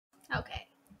Okay.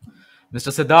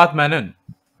 Mr. Siddharth Menon.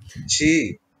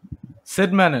 Chi.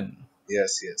 Sid Menon.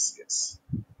 Yes, yes, yes.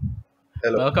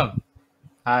 Hello. Welcome.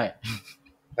 Hi.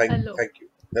 Hello. Thank you.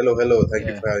 Hello, hello. Thank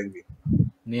you Yeah. for having me.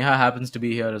 Neha happens to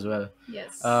be here as well.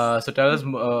 Yes. So tell us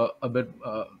a bit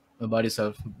about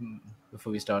yourself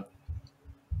before we start.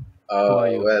 Who are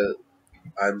you? Well,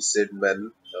 I'm Sid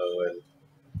Menon.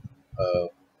 Uh,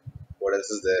 what else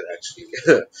is there actually?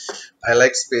 I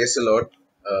like space a lot.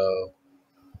 Uh,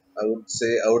 I would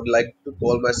say I would like to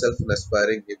call myself an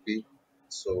aspiring hippie.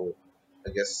 So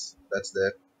I guess that's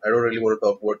there. I don't really want to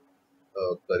talk about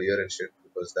career and shit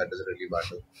because that doesn't really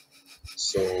matter.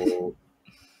 So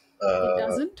It uh,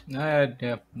 doesn't?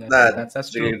 Yeah, nah,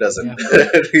 that's really true. doesn't. Yeah.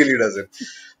 It really doesn't.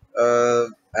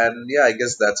 And yeah, I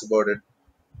guess that's about it.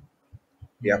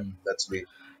 Yeah, Hmm. that's me.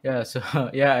 Yeah, so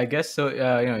yeah, I guess so.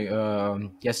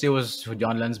 Yesterday was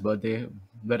John Lennon's birthday.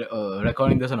 But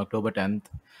recording this on October 10th.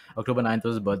 October 9th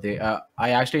was his birthday. I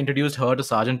actually introduced her to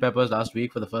Sergeant Pepper's last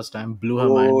week for the first time. Blew her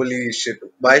mind. Holy shit.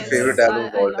 My favorite Yeah, Yes, album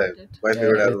of I all loved time. it. My yeah,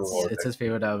 favorite album of it's all Yeah. it's time. his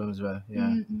favorite album as well. Yeah.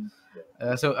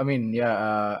 Mm-hmm. So I mean,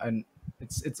 yeah, and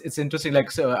it's interesting.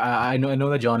 Like, so I know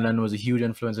that John Lennon was a huge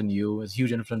influence on you, was a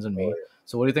huge influence on Oh, me.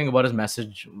 So what do you think about his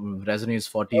message resonates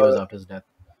 40 yeah. years after his death?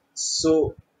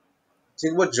 So,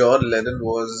 thing about John Lennon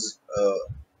was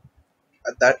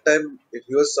at that time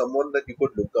he was someone that you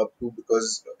could look up to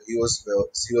because he was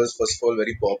first of all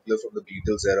very popular from the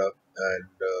Beatles era, and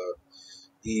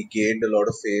he gained a lot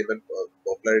of fame and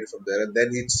popularity from there, and then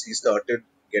he started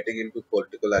getting into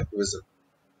political activism,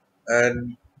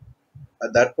 and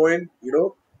at that point,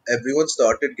 everyone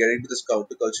started getting into this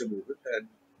counterculture movement, and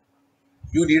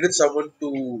you needed someone to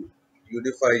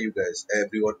unify you guys,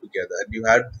 everyone together, and you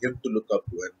had him to look up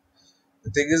to. And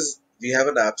the thing is, we have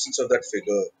an absence of that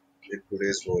figure in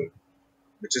today's world,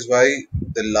 which is why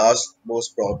the last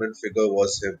most prominent figure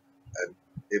was him. And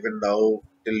even now,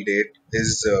 till date,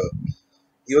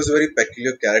 he was a very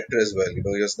peculiar character as well. He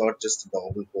was not just a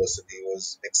normal person; he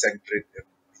was eccentric, and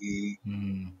he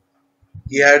Hmm.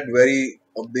 he had very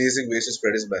amazing ways to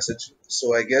spread his message.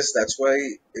 So I guess that's why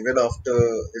even after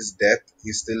his death,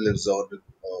 he still lives on in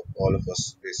all of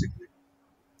us, basically.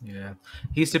 Yeah,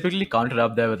 he's typically counted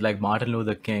up there with like Martin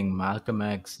Luther King, Malcolm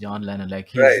X, John Lennon. Like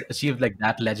he's Right? achieved like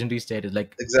that legendary status,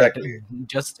 Exactly.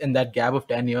 just in that gap of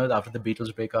 10 years after the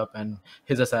Beatles breakup and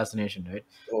his assassination. Right?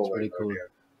 Oh It's my pretty God, cool. yeah.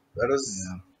 That was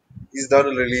Yeah. he's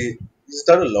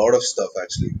done a lot of stuff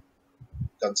actually,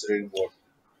 considering what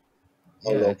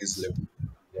how Yeah, long he's it's lived.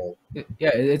 Wow.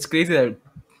 it's crazy that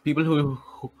people who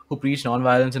preach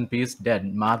nonviolence and peace dead.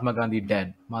 Mahatma Gandhi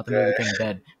dead. Martin Luther King Right.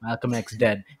 dead. Malcolm X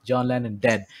dead. John Lennon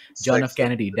dead. It's John like F.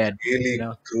 Kennedy such dead. You really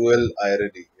know. cruel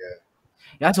irony. Yeah.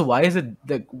 Yeah. So why is it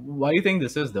like? Why do you think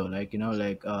this is though? Like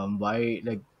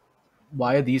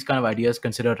why are these kind of ideas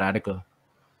considered radical?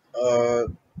 Uh,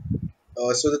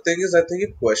 so the thing is, I think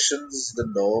it questions the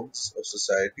norms of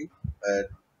society, and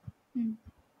Mm.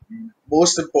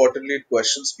 most importantly, it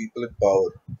questions people in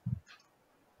power.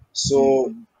 So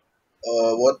Mm-hmm.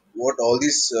 what all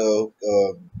these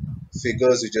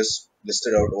figures you just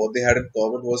listed out, what they had in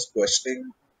common was questioning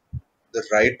the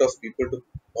right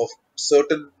of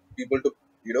certain people to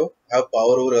have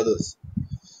power over others.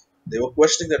 They were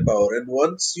questioning that power, and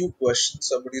once you question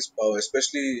somebody's power,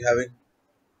 especially having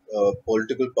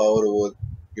political power over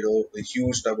a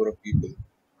huge number of people,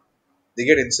 they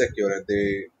get insecure and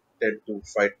they tend to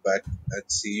fight back and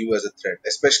see you as a threat,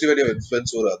 especially when you have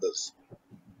influence over others.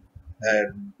 Yeah.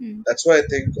 And Mm. that's why I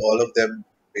think all of them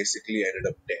basically ended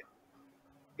up dead,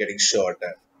 getting shot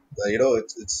at.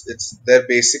 It's they're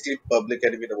basically public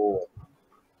enemy number one.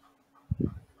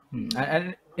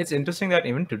 And it's interesting that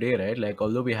even today, right? Like,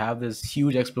 although we have this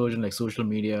huge explosion, like social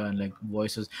media and like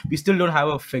voices, we still don't have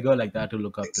a figure like that to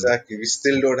look up to. Exactly. We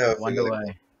still don't have a figure Wonder like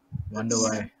that. why? Wonder It's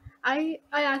Yeah. why?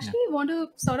 I Yeah. actually want to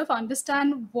sort of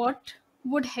understand what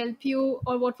would help you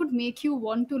or what would make you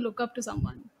want to look up to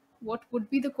someone. What would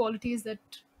be the qualities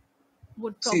that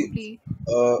would see, probably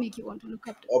uh, make you want to look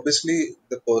up to? obviously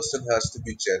the person has to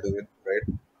be genuine, right?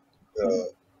 Mm.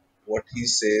 What he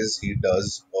says he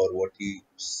does, or what he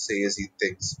says he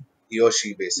thinks, he or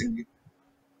she Mm. basically.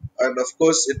 And of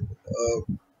course,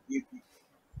 you,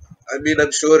 I mean,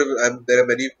 I'm sure there are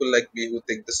many people like me who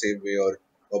think the same way, or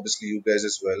obviously you guys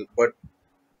as well. But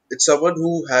it's someone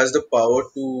who has the power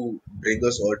to bring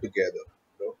us all together.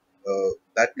 You know,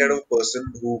 that kind Mm. of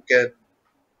person who can,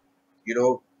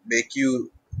 make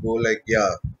you go like,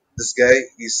 yeah, this guy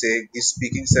he's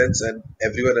speaking sense, and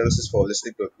everyone else is for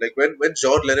listening to him. Like when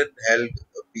John Lennon held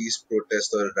a peace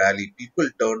protest or a rally, people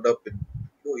turned up in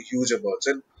huge amounts,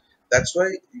 and that's why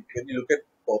when you look at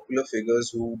popular figures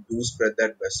who do spread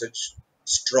that message,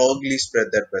 strongly spread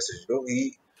that message. You know,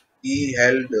 he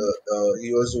held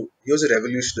he was a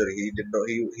revolutionary. He did not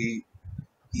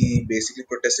he basically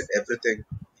protested everything.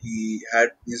 He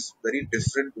had these very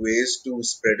different ways to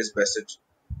spread his message.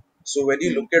 So when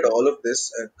you Mm, look at all of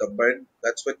this and combine,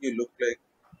 that's when you look like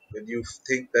when you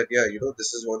think that yeah, you know,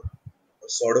 this is one a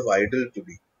sort of idol to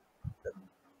be. And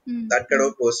mm, that kind mm,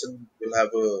 of person will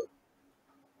have a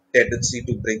tendency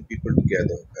to bring people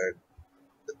together. And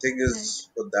the thing right. is,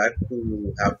 for that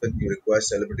to happen, you require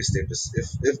celebrity status.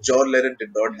 If John Lennon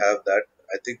did not Mm, have that,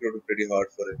 I think it would be pretty hard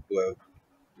for him to have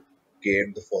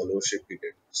gained the followership he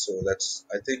did. So that's,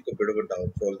 I think, a bit of a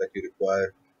downfall that you require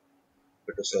a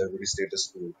bit of celebrity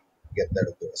status to get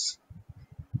that across.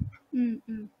 mm,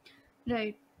 mm.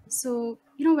 Right. So,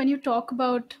 when you talk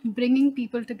about bringing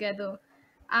people together,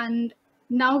 and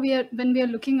now when we are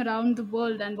looking around the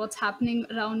world and what's happening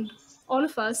around all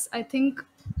of us, I think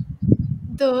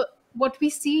the what we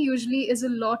see usually is a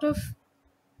lot of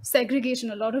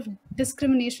segregation, a lot of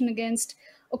discrimination against,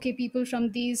 okay, people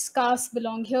from these castes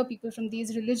belong here, people from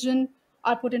these religion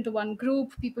are put into one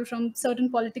group, people from certain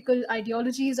political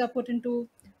ideologies are put into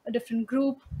a different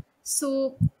group.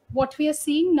 So what we are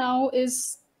seeing now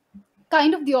is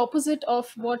kind of the opposite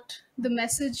of what the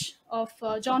message of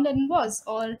John Lennon was,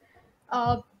 or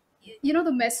uh,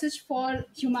 the message for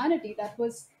humanity, that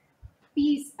was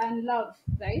peace and love,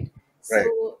 right?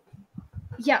 Right. So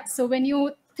yeah, so when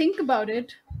you think about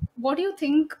it, what do you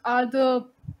think are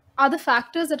the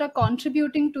factors that are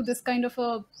contributing to this kind of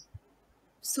a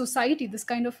society, this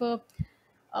kind of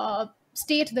a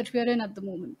state that we are in at the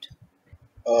moment?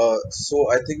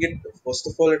 So I think it first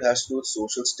of all it has to do with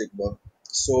social stigma.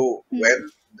 So Hmm. when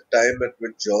the time at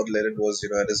which John Lennon was, you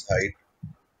know, at his height,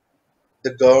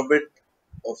 the government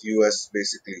of US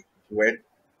basically went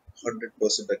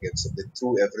 100% against him. They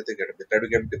threw everything at him. They tried to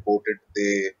get him deported.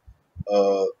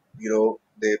 Uh,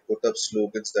 they put up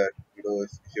slogans that, you know,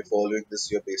 if you're following this,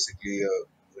 you're basically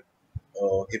a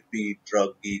hippie,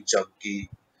 druggie, junkie.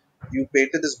 You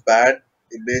painted this bad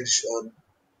image on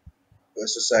a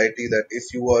society that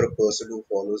if you are a person who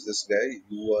follows this guy,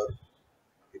 you are,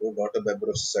 you know, not a member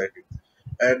of society.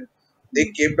 And they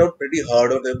Hmm. came down pretty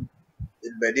hard on him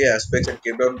in many aspects and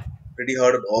came down pretty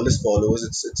hard on all his followers.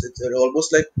 It's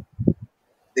almost like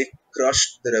they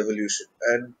crushed the revolution.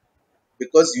 And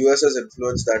because US has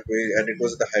influenced that way, and it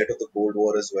was at the height of the Cold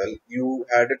War as well, you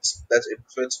had that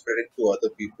influence spreading to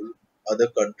other people, other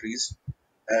countries,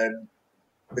 and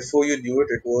before you knew it,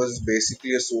 it was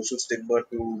basically a social stigma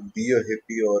to be a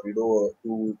hippie or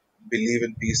to believe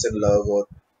in peace and love, or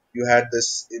you had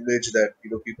this image that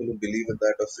people who believe in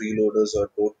that are freeloaders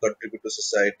or don't contribute to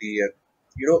society, and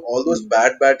all those Hmm.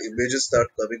 bad images start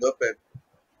coming up, and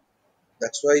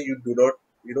that's why you do not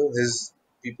his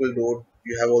people don't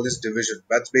you have all this division.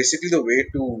 That's basically the way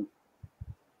to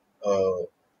uh,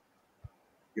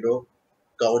 you know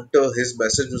counter his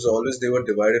message was always they would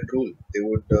divide and rule. They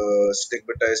would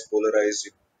stigmatize, polarize,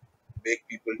 make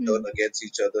people turn Hmm. against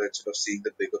each other instead of seeing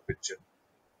the bigger picture.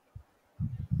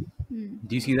 Hmm.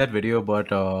 Do you see that video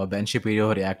about Ben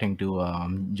Shapiro reacting to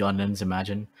John Lennon's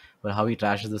Imagine, but how he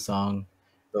trashes the song?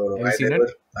 No, no, Have you I seen never.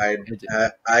 it? I, it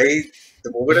I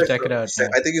the you moment should check it out.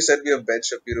 I think you sent me a Ben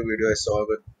Shapiro video. I saw him,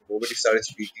 and the moment he started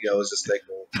speaking, I was just like,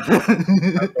 no,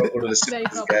 I'm not going to listen to Very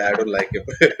this guy. I don't problematic. like him.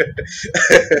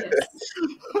 Yes,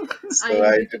 I So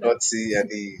I agree to did not that. see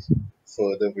any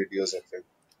further videos of him.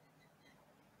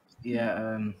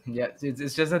 Yeah, yeah.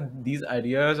 It's just that these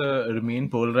ideas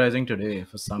remain polarizing today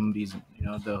for some reason. You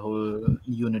know, the whole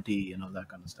unity and all that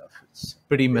kind of stuff. It's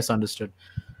pretty Yeah. misunderstood.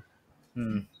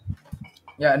 Hmm.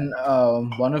 Yeah, and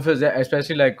one of his, yeah,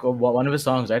 especially like one of his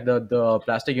songs, right? The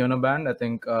Plastic Ono Band. I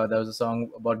think there was a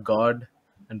song about God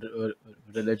and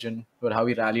religion, but how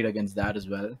he rallied against that as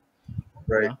well.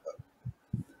 You Right. know.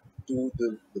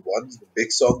 The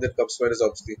big song that comes to mind is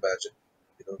obviously Imagine.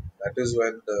 That is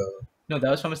when No, that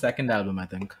was from his second album, I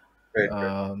think. right.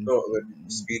 Um, No, when you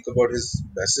speak about his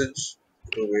message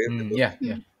in a way, yeah,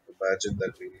 yeah. Hmm. Imagine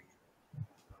that really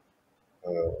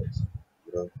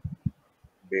you know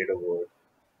made a word.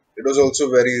 It was also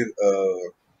very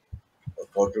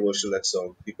controversial, that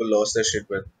song. People lost their shit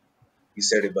when he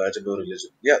said Imagine no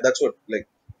religion. Yeah, that's what, like,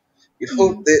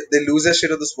 Hmm. they lose their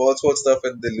shit on the small stuff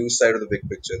and they lose sight of the big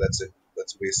picture. That's it.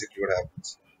 That's basically what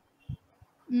happens.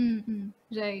 Mm-hmm.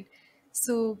 Right.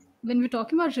 So when we're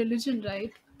talking about religion,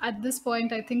 right, at this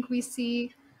point, I think we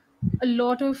see a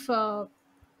lot of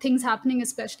things happening,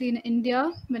 especially in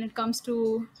India, when it comes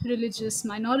to religious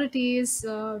minorities,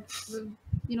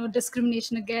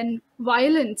 discrimination again,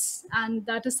 violence, and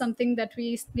that is something that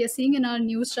we are seeing in our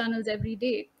news channels every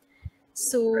day.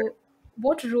 Right. So,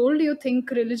 what role do you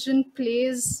think religion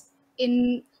plays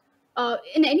in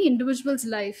any individual's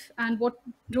life, and what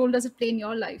role does it play in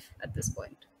your life at this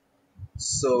point?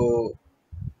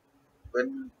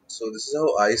 So this is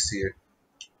how I see it.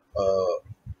 Uh,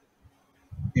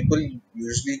 People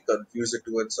usually confuse the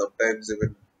two and sometimes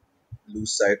even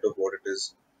lose sight of what it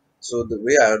is. So the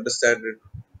way I understand it,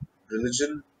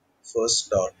 religion first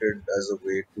started as a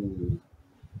way to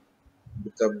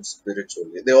become spiritual.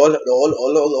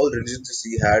 All religions you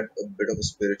see had a bit of a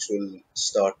spiritual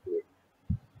start to it,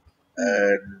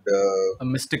 Mm, and A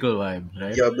mystical vibe,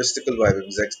 right? yeah, mystical vibe.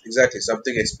 Exactly,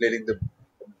 something explaining the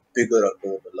bigger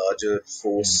unknown, a larger Yeah.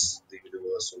 force, the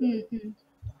universe, or mm, whatever. mm.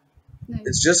 Right.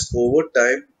 It's just over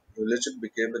time, religion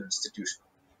became an institution.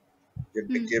 It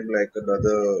Mm, became like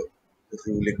another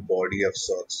ruling body of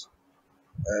sorts.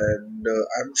 And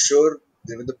I'm sure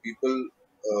even the people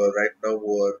right now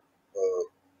who are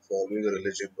following a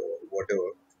religion or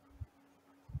whatever,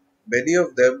 many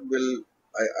of them will.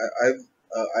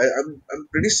 I'm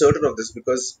pretty certain of this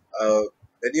because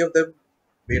many of them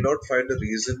may not find a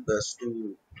reason as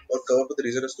to or come up with a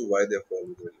reason as to why they're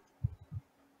following religion.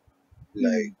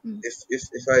 Like mm, mm,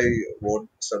 if I want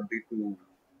somebody to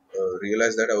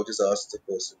realize that, I would just ask the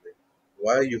person, like,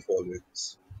 why are you following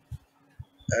this?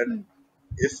 And mm,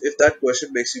 if that question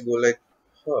makes you go like,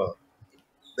 huh,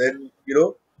 then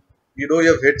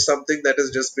you've hit something that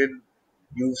has just been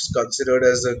you've considered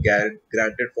as a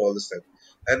granted for all this time.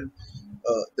 And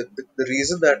the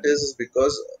reason that is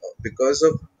because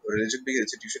of religion being an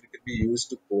institution, it can be used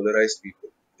to polarize people.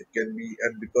 It can be,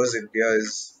 and because India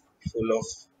is full of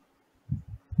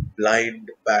blind,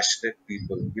 passionate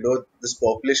people. This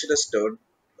population has turned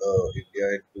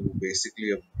India into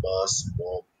basically a mass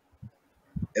mob.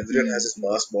 Everyone has mm, this mm,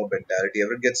 mass mob mentality.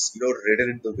 Everyone gets ridden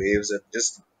into the waves and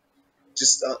just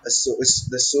so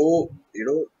they're so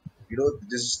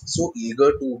just so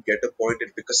eager to get a point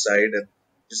and pick a side and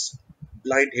just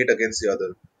blind hate against the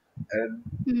other. And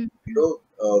mm, you mm, know,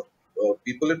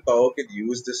 people in power can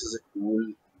use this as a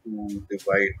tool to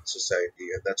divide society,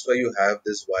 and that's why you have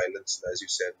this violence, as you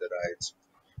said, the riots.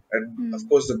 And of mm,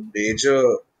 course, mm,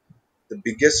 the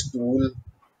biggest tool,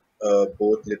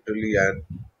 both literally and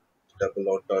double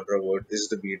entendre word, is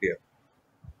the media.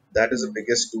 That is the mm,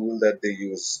 biggest tool that they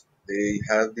use. They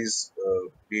have these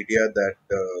media that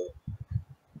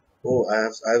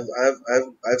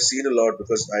I've seen a lot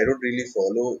because I don't really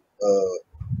follow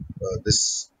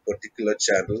this particular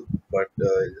channel, but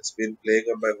it's been playing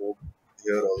on my home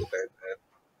here all the time. And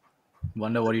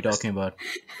Wonder what you're talking about.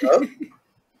 huh?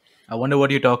 I wonder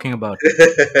what you're talking about.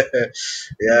 Yeah,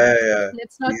 mm. yeah, yeah.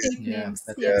 Let's not These, take Yeah, names.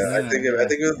 that's yeah, Yes. yeah, I yeah. think even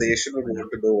the nation would I know.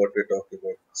 want to know what we're talking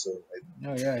about. So,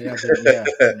 Oh yeah, yeah, yeah,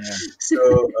 yeah. so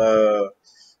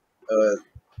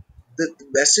the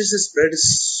message they spread is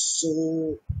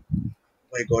so,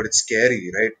 my God, it's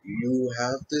scary, right? You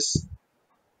have this,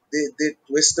 they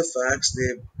twist the facts, they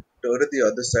turn it the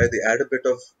other side, they add a bit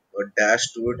of a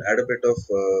dash to it, add a bit of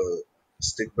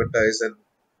stigmatize, and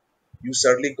you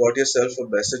suddenly got yourself a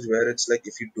message where it's like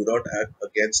if you do not act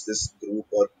against this group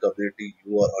or community,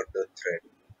 you are under threat.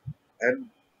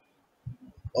 And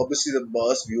obviously, the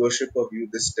mass viewership of you,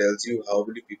 this tells you how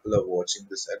many people are watching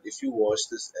this. And if you watch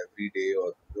this every day,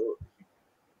 or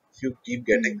if you keep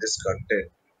getting Mm, this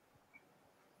content,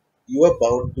 you are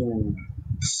bound to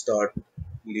start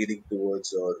leaning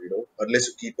towards, or unless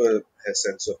you keep a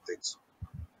sense of things.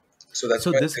 So that's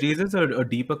So why I this think. raises a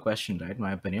deeper question, right?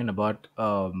 My opinion about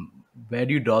where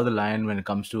do you draw the line when it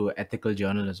comes to ethical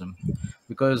journalism?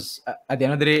 Because at the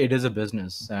end of the day, it is a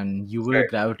business, and you will Right.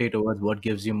 gravitate towards what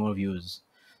gives you more views.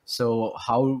 So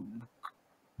how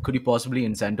could you possibly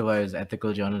incentivize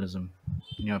ethical journalism,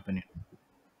 in your opinion?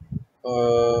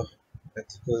 Uh,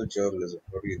 Ethical journalism.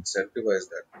 How do you incentivize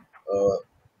that?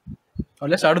 Or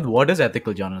let's start with what is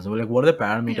ethical journalism? Like, what are the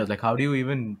yeah. parameters? Like, how do you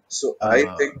even? So I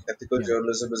Uh, think ethical yeah.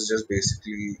 journalism is just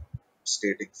basically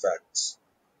stating facts.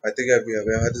 I think we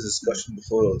have had this discussion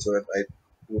before also, and I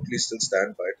totally still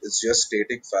stand by it. It's just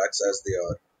stating facts as they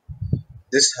are.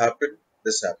 This happened,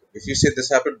 this happened. If you say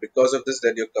this happened because of this,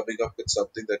 then you're coming up with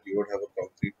something that you don't have a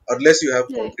concrete, unless you have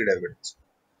Right. concrete evidence.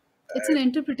 It's an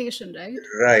interpretation, right,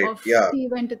 Right, of yeah, the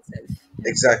event itself. Yeah.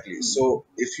 exactly. Mm, So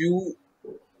if you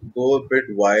go a bit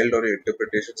wild on your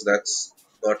interpretations, that's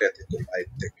not ethical, I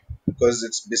think, because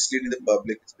it's misleading the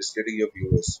public, it's misleading your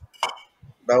viewers.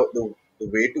 Now, the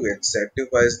way to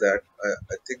incentivize that,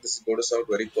 I think this is going to sound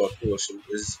very controversial,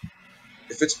 is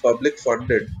if it's public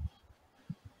funded,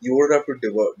 you won't have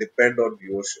to depend on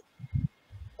viewership.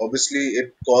 Obviously,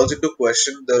 it calls into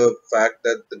question the fact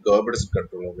that the government is in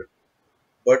control of it.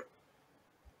 But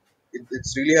it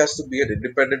really has to be an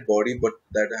independent body, but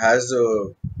that has a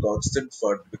constant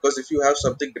fun, because if you have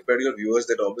something depending on viewers,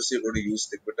 then obviously you're going to use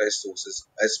stigmatized sources,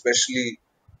 especially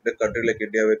in a country like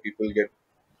India where people get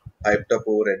hyped up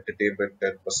over entertainment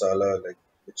and masala, like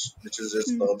which is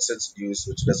just Mm. nonsense news,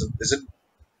 which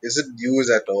isn't news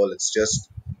at all. It's just,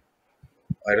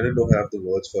 I don't have the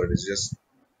words for it. It's just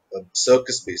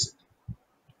circus basically.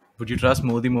 Would you trust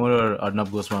Modi more or Arnab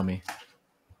Goswami?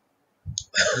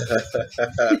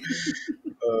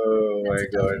 Oh That's my a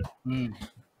tough god. one. Hmm.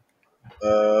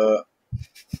 Uh,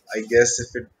 I guess if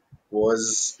it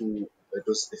was to it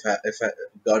was if I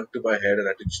gun to my head and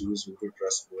I had to choose who to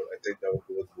trust more, I think I would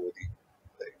go with Modi,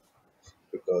 like,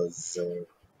 because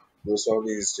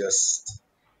Goswami is just,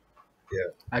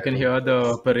 yeah. I I can don't hear know.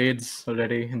 the parades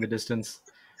already in the distance.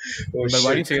 Oh But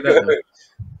why do you shit. say that though?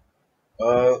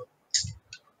 uh,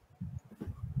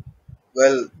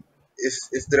 well,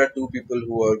 if there are two people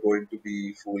who are going to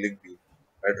be fooling me,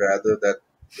 I'd rather that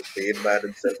the main man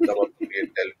himself come up to me and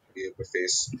tell me in the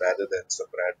face rather than some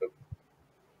random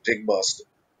ringmaster.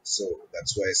 So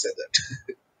that's why I said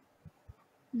that.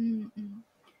 Mm-mm.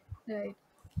 Right.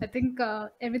 I think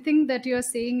everything that you're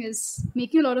saying is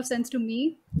making a lot of sense to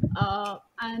me.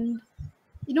 And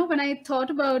when I thought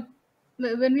about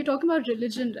when we talk about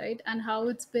religion, right, and how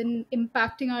it's been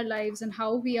impacting our lives and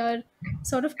how we are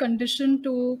sort of conditioned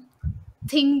to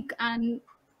think and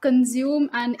consume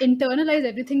and internalize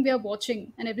everything we are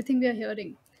watching and everything we are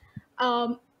hearing.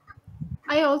 Um,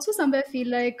 I also somewhere feel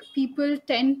like people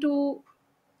tend to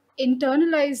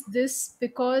internalize this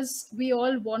because we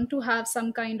all want to have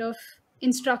some kind of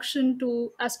instruction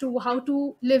to as to how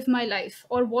to live my life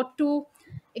or what to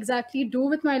exactly do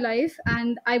with my life,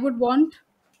 and I would want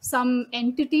some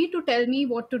entity to tell me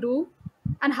what to do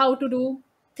and how to do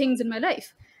things in my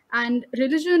life. And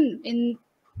religion in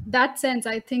that sense,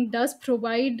 I think, does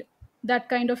provide that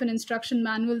kind of an instruction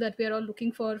manual that we are all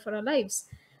looking for our lives.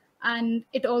 And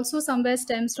it also somewhere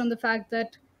stems from the fact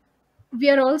that we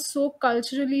are all so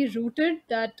culturally rooted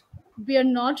that we are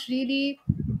not really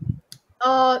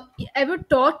ever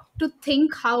taught to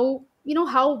think how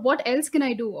how what else can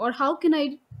I do, or how can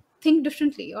I think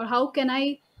differently, or how can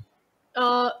I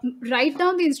uh, write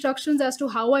down the instructions as to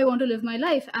how I want to live my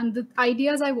life and the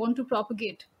ideas I want to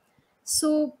propagate.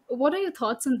 So what are your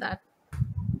thoughts on that?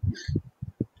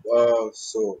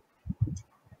 So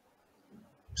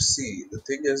see, the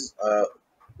thing is,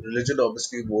 religion.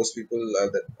 Obviously, most people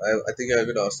that I think I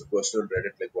even asked the question on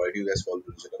Reddit, like, why do you guys follow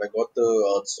religion? And I got the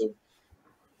answer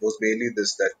was mainly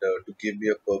this, that to give me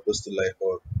a purpose to life,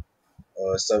 or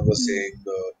some were Hmm. saying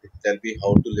to tell me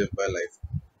how to live my life.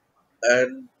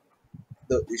 And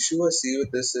the issue I see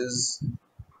with this is,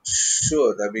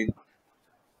 sure, I mean,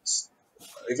 s-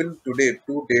 even today,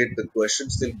 to date, the question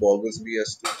still boggles me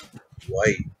as to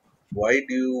why. Why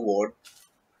do you want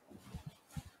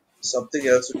something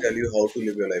else to tell you how to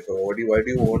live your life? Or why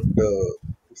do you want to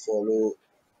follow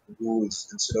rules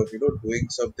instead of doing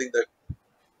something that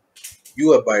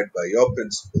you abide by, your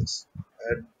principles?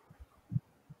 And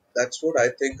that's what I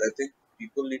think. I think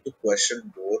people need to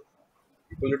question more.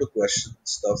 People need to question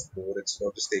stuff more. It's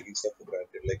not just taking stuff for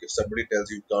granted. Like if somebody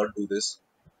tells you you can't do this,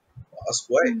 ask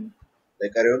why. Hmm.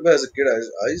 Like I remember as a kid,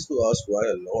 I used to ask why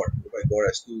a lot. Oh my god,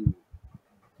 I used to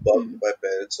bug Hmm. my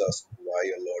parents, ask why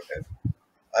a lot. And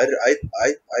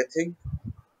I think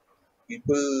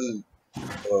people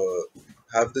uh,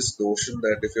 have this notion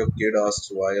that if your kid asks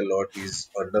why a lot, he's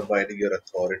undermining your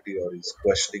authority or he's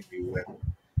questioning you. And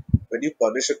when you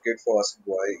punish a kid for asking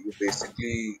why, you're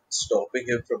basically stopping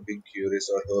him from being curious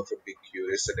or her from being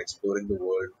curious and exploring the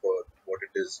world for what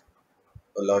it is,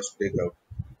 a large playground.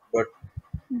 But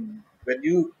when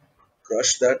you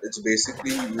crush that, it's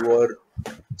basically you are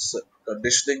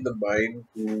conditioning the mind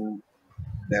to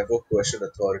never question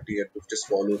authority and to just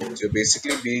follow rules. You're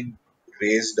basically being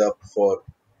raised up for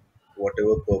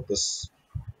whatever purpose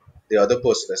the other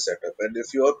person has set up. And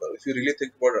if you really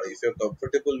think about it, if you're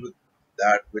comfortable with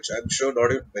that, which I'm sure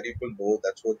not even many people know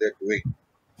that's what they're doing.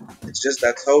 It's just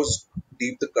that's how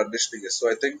deep the conditioning is. So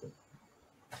I think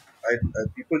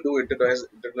people do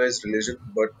internalize religion,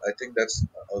 but I think that's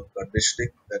a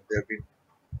conditioning that they've been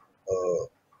uh,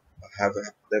 have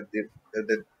that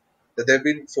that they've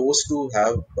been forced to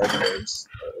have by parents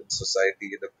in society,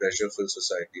 in a pressure-filled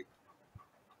society.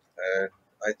 And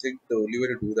I think the only way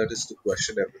to do that is to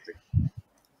question everything.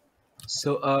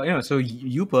 So, so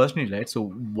you personally, right? So,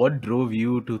 what drove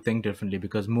you to think differently?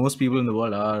 Because most people in the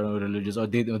world are religious, or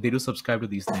they do subscribe to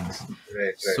these things.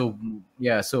 Right, right. So,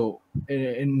 yeah. So,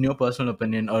 in your personal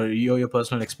opinion or your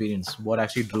personal experience, what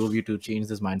actually drove you to change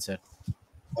this mindset?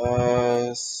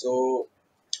 So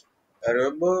I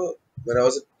remember when I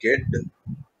was a kid,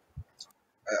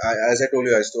 as I told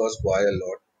you, I used to ask why a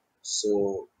lot.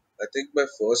 So I think my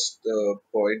first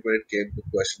point when it came to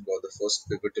question God, the first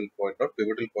pivotal point, not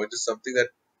pivotal point, is something that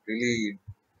really,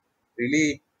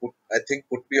 really put, I think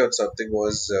put me on something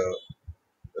was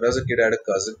when I was a kid, I had a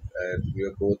cousin and we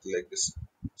were both like just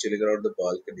chilling around the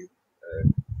balcony.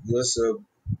 And he was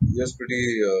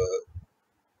pretty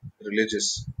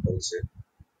religious, I would say.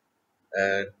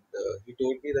 And he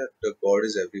told me that God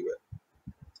is everywhere.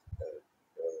 And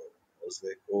I was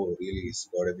like, oh, really? Is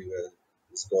God everywhere?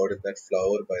 Is God in that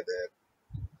flower by there?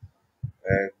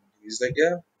 And he's like,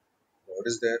 yeah, God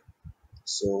is there.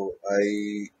 So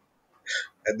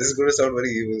and this is going to sound very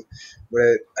evil,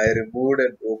 but I removed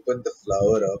and opened the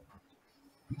flower up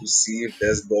to see if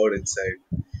there's God inside.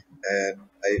 And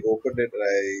I opened it and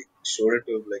I showed it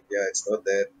to him, like, yeah, it's not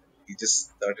there. He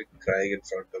just started crying in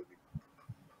front of me.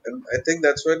 And I think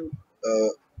that's when,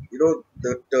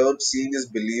 the term seeing is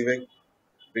believing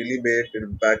really made an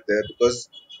impact there, because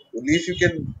only if you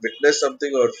can witness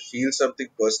something or feel something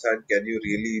firsthand can you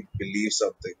really believe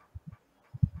something.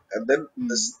 And then Mm.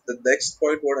 the next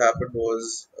point, what happened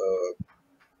was,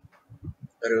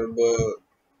 I remember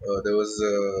there was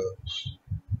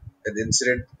an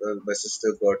incident. My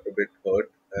sister got a bit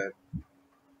hurt, and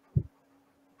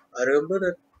I remember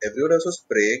that everyone else was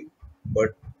praying,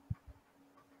 but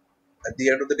at the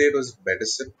end of the day, it was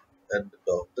medicine and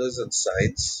doctors and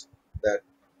science that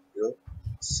you know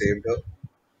saved her.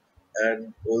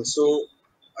 And also,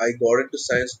 I got into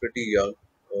science pretty young.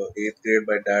 Eighth grade,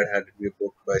 my dad handed me a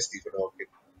book by Stephen Hawking.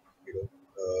 You know,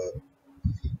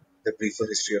 the briefer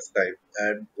history of time.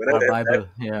 And when I Our read that, Bible,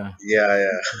 yeah, yeah,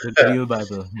 the yeah, real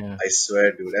Bible, yeah. I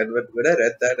swear, dude. And when I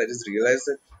read that, I just realized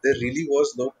that there really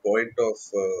was no point of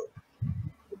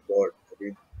God. I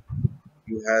mean,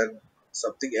 you had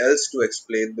something else to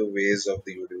explain the ways of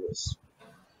the universe.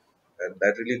 And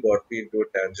that really got me into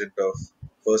a tangent of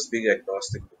first being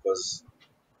agnostic, because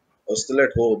I was still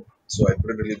at home, so I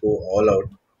couldn't really go all out.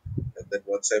 And then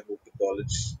once I moved to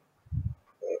college,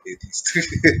 atheist.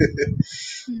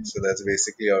 Mm. So that's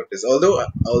basically how it is. Although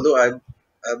I'm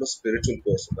a spiritual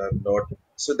person, I'm not.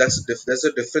 So there's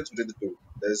a difference between the two.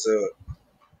 There's a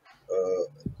uh,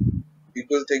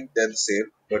 people think they're the same,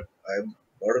 but I'm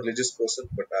not a religious person,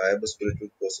 but I am a spiritual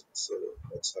person. So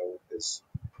that's how it is.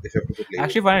 If you have to put I label.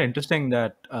 actually find it interesting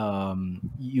that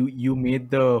you made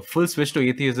the full switch to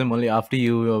atheism only after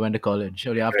you went to college,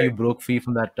 or after you Right, broke free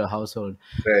from that household.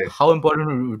 right. How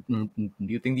important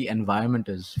do you think the environment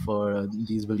is for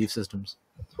these belief systems?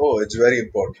 Oh, it's very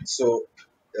important. So,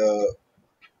 uh,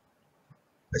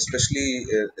 especially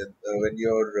when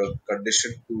you're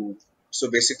conditioned to. So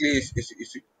basically,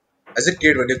 if you, as a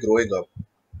kid when you're growing up,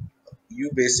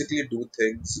 you basically do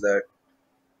things that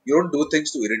you don't do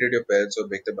things to irritate your parents or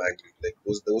make them angry. Like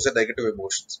those are negative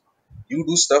emotions. You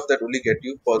do stuff that only get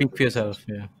you Speak positive for emotions. yourself.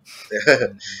 Yeah.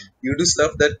 You do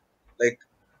stuff that like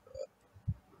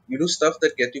you do stuff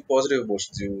that get you positive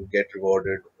emotions. You get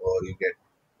rewarded or you get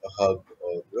a hug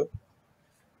or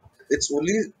it's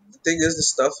only the thing is the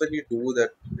stuff when you do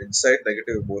that incite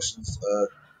negative emotions are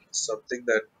something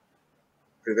that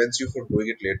prevents you from doing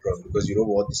it later on because you don't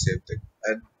want the same thing.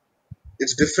 And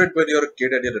it's different when you're a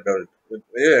kid and you're an adult. When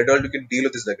you're an adult, you can deal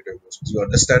with these negative emotions. You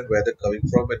understand where they're coming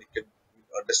from and you can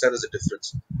understand there's a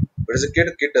difference. But as a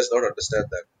kid does not understand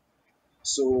that.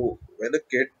 So when a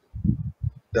kid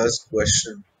does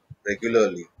question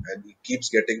regularly and he keeps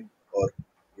getting or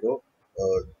you know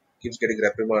keeps getting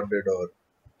reprimanded or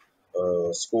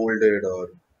scolded or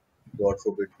God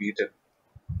forbid beaten,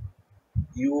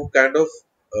 you kind of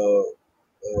uh,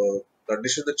 uh,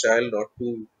 condition the child not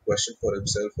to question for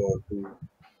himself or to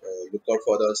look out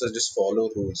for the answers, just follow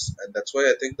rules. And that's why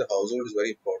I think the household is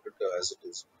very important as it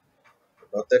is.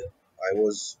 Not that I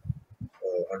was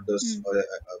Mm.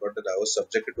 not that I was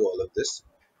subjected to all of this.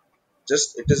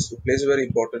 Just it plays a very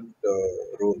important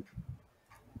role.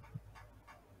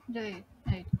 Right,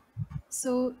 right.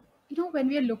 So, when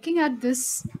we are looking at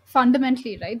this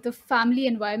fundamentally, right, the family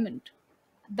environment,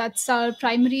 that's our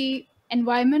primary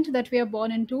environment that we are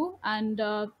born into, and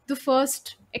the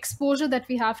first exposure that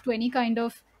we have to any kind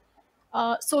of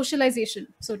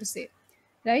socialization, so to say,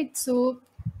 right? So,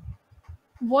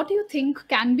 what do you think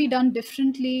can be done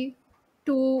differently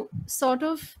to sort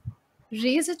of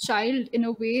raise a child in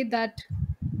a way that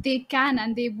they can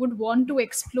and they would want to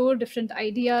explore different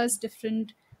ideas,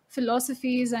 different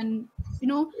philosophies, and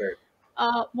Right.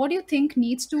 what do you think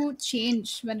needs to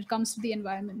change when it comes to the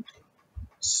environment?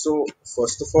 So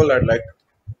first of all, I'd like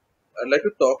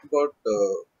to talk about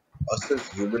us as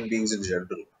human beings in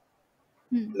general.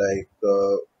 Hmm. Like,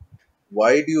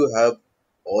 why do you have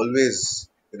always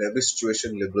in every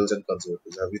situation liberals and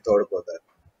conservatives? Have you thought about that?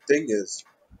 Thing is,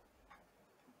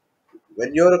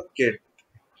 When you're a kid,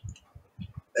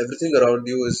 everything around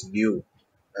you is new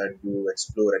and you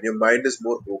explore, and your mind is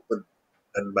more open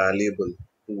and malleable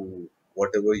to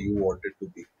whatever you want it to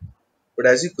be. But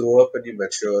as you grow up and you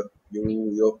mature,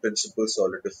 your principles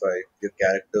solidify, your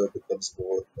character becomes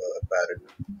more apparent,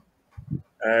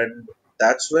 and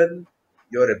that's when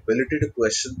your ability to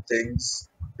question things,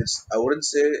 it's I wouldn't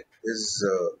say is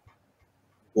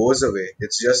goes away.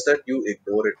 It's just that you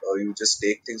ignore it or you just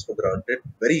take things for granted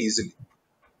very easily.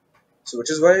 So which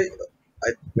is why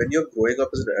when you're growing up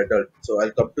as an adult, so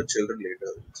I'll come to children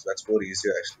later. So that's more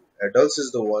easier actually. Adults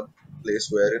is the one place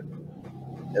wherein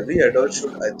every adult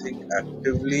should, I think,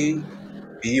 actively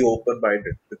be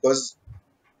open-minded, because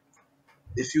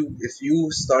if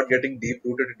you start getting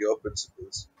deep-rooted in your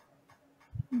principles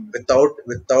mm,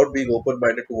 without being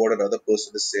open-minded to what another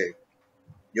person is saying,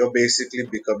 you're basically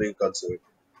becoming conservative.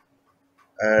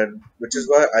 And which is mm.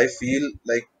 why I feel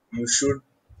like you should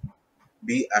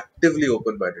be actively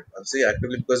open-minded. I'm saying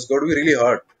actively because it's got to be really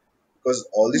hard, because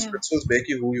all these Yeah. principles make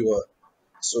you who you are.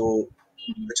 So,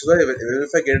 Mm, which is why even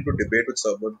if I get into debate with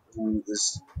someone who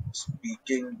is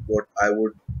speaking what I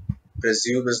would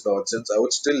presume is nonsense, I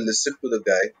would still listen to the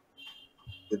guy,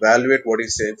 evaluate what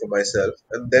he's saying for myself,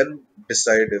 and then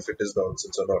decide if it is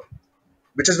nonsense or not.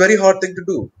 Which is very hard thing to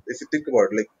do if you think about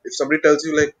it. Like if somebody tells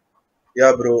you like,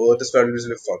 "Yeah, bro, Earth is flat," you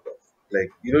just fuck off.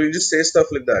 Like you just say stuff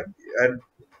like that, and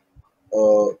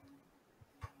uh,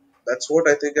 that's what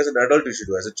I think as an adult you should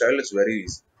do. As a child, it's very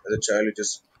easy. As a child, you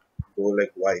just go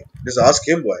like, "Why?" Just ask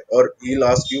him why, or he'll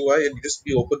ask you why, and you just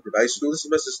be open to it. I used to do this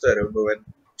with my sister. I remember when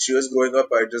she was growing up,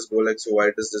 I just go like, "So why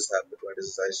does this happen? Why does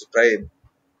this?" I used to try and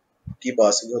keep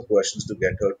asking her questions to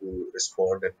get her to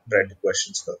respond and try to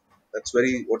question stuff. That's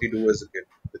very what you do as a kid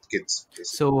with kids,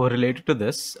 basically. So related to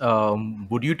this,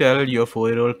 would you tell your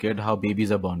 4-year-old kid how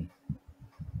babies are born?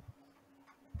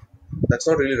 That's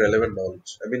not really relevant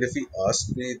knowledge. I mean, if he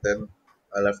asks me, then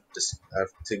I have to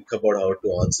think about how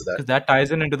to answer that. Because that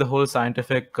ties in into the whole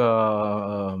scientific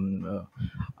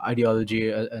ideology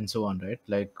and so on, right?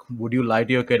 Like, would you lie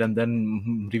to your kid and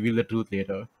then reveal the truth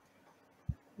later?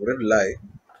 Wouldn't lie.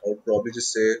 I would probably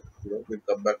just say, we'll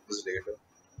come back to this later,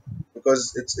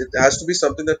 because it has to be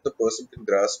something that the person can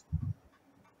grasp.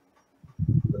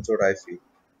 That's what I feel.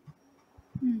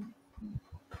 mm.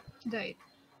 Right.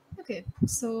 Okay.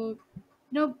 So,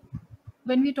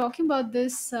 when we're talking about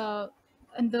this,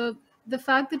 and the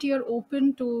fact that you're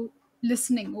open to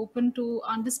listening, open to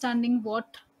understanding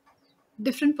what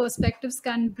different perspectives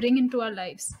can bring into our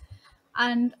lives,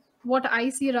 and what I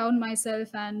see around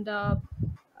myself, and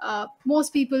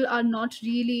most people are not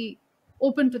really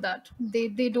open to that. They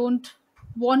don't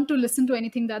want to listen to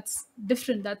anything that's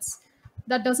different,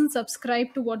 that doesn't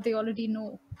subscribe to what they already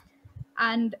know.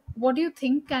 And what do you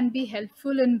think can be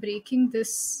helpful in breaking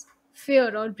this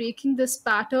fear, or breaking this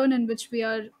pattern in which we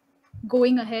are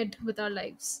going ahead with our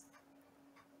lives?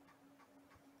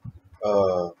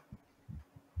 Uh,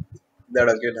 that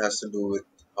again has to do with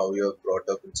how you're brought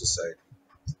up in society,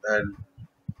 and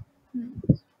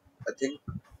Hmm. I think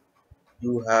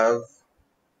you have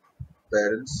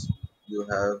parents, you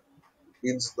have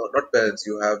means not parents,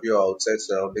 you have your outside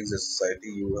surroundings in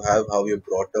society, you have how you're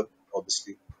brought up,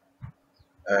 obviously,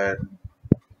 and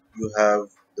you have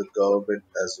the government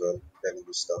as well telling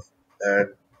you stuff.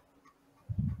 And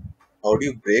how do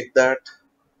you break that?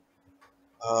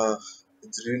 Uh,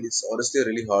 it's honestly a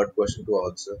really hard question to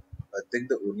answer. I think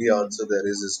the only Hmm. answer there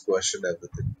is question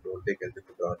everything. Don't take anything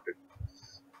for granted.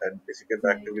 And if you can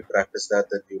Right. actively practice that,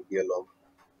 then you'll be along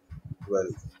well.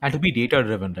 And to be data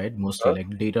driven, right? Mostly Huh?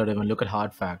 like data driven. Look at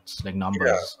hard facts, like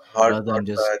Yeah, numbers, rather hard than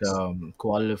just facts.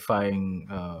 qualifying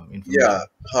Yeah, information.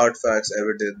 hard facts,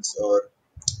 evidence, or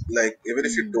like even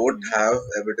if you Hmm. don't Hmm. have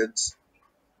evidence,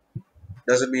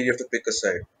 doesn't mean you have to pick a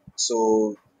side.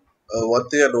 So one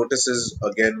thing I notice is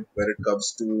again when it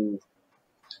comes to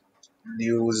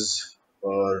news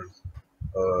or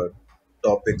uh,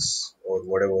 topics or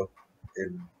whatever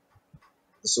in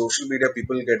the social media,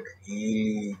 people get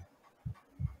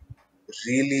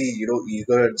really,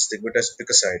 eager and stigmatized to pick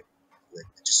a side. Like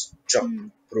they just jump Hmm.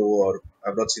 pro, or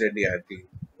I've not seen any anti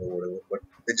or whatever, but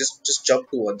they just jump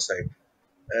to one side.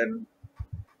 And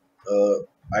uh,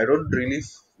 I don't really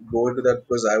go into that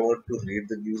because I want to read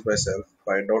the news myself,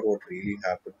 find out what really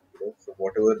happened, from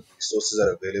whatever resources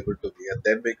are available to me, and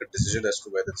then make a decision as to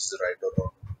whether this is right or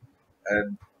wrong.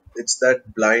 And it's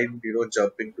that blind,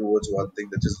 jumping towards one thing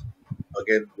that is,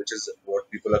 again, which is what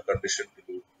people are conditioned to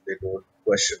do. They don't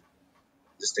question,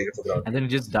 just take it for And granted. then it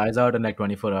just dies out in like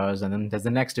 24 hours, and then there's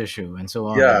the next issue, and so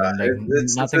on. Yeah, And then like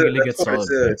it's a nothing really that's gets what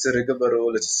solved, right? it's a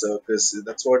rigmarole. It's a circus.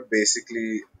 That's what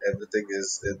basically everything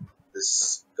is in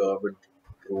this government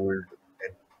ruled.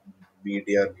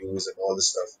 media news and all this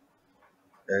stuff.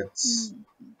 It's,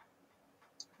 Mm,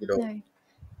 you know, right.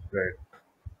 right,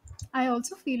 I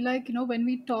also feel like, when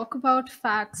we talk about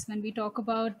facts, when we talk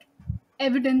about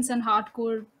evidence and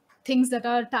hardcore things that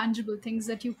are tangible, things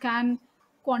that you can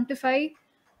quantify,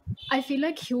 I feel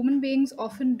like human beings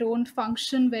often don't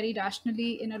function very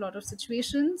rationally in a lot of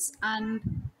situations.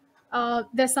 And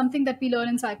there's something that we learn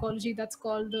in psychology that's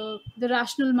called the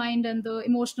rational mind and the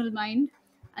emotional mind.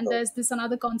 And oh, there's this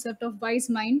another concept of wise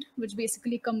mind, which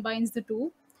basically combines the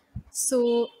two.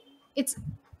 So it's,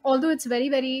 although it's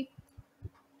very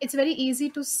easy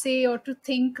to say or to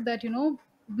think that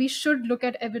we should look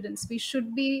at evidence, we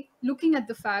should be looking at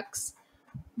the facts.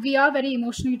 We are very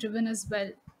emotionally driven as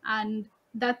well, and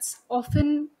that's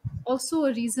often also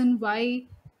a reason why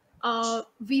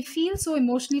we feel so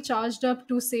emotionally charged up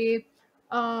to say,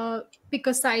 uh, pick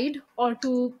a side, or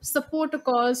to support a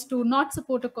cause, to not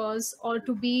support a cause, or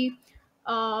to be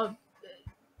uh,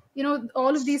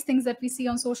 all of these things that we see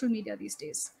on social media these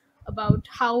days about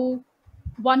how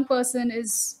one person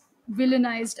is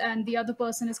villainized and the other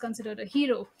person is considered a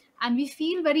hero, and we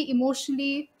feel very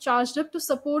emotionally charged up to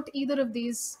support either of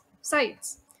these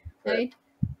sides, right, right?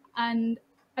 And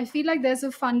I feel like there's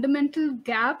a fundamental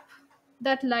gap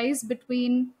that lies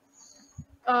between,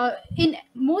 in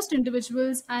most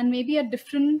individuals, and maybe at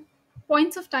different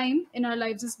points of time in our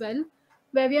lives as well,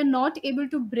 where we are not able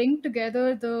to bring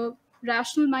together the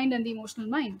rational mind and the emotional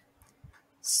mind.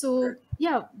 right. So,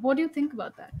 yeah, what do you think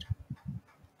about that?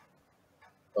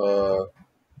 Uh,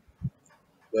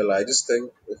 well, I just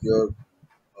think if you're,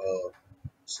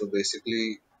 so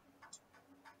basically,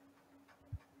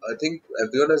 I think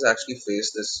everyone has actually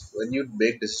faced this. When you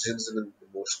make decisions in an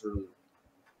emotional,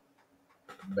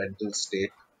 mental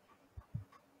state,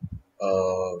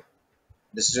 uh,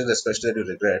 decisions especially that you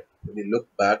regret, when you look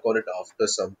back on it after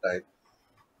some time,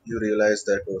 you realize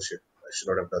that, oh shit, I should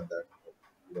not have done that.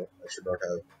 I should not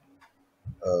have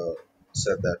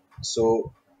said that.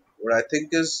 So, what I think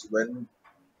is when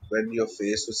you're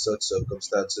faced with such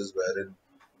circumstances wherein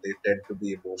they tend to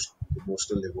be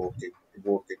emotional evoking,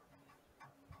 you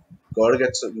gotta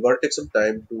take some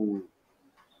time to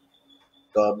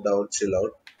calm down, chill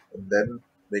out, and then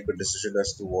make a decision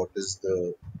as to what is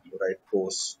the right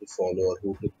course to follow, or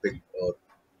who to pick, or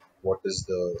what is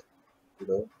you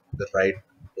know the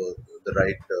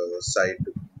right side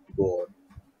to go on.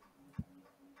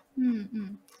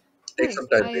 Mm-hmm. Take Right. some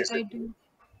time, I basically. do.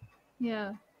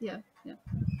 Yeah, yeah, yeah.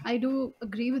 I do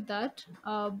agree with that.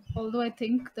 Although I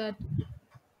think that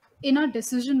in our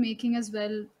decision making as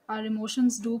well, our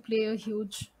emotions do play a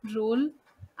huge role,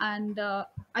 and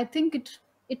I think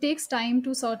it takes time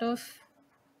to sort of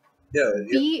Yeah,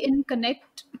 yeah, be in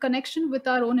connection with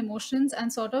our own emotions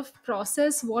and sort of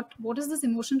process what is this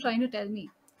emotion trying to tell me,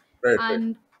 right, right.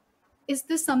 and is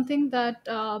this something that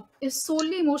is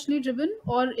solely emotionally driven,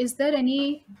 or is there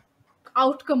any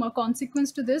outcome or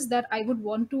consequence to this that I would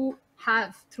want to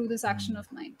have through this action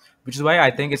of mine? Which is why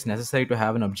I think it's necessary to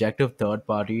have an objective third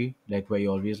party, like where you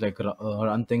always like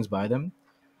run things by them,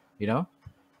 you know.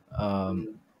 um,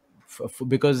 Mm,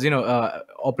 because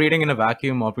operating in a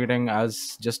vacuum, operating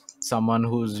as just someone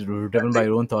who's I driven by think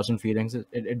your own thoughts and feelings,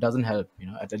 it doesn't help,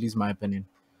 at least my opinion.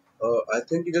 I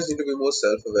think you just need to be more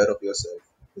self-aware of yourself,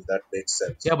 if that makes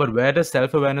Yeah, sense. but where does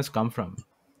self-awareness come from?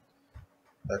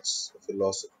 That's a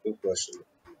philosophical question.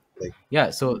 Like, Yeah,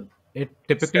 so it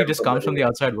typically stem just from comes from the anywhere.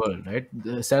 outside world, right?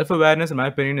 The self-awareness, in my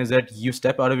opinion, is that you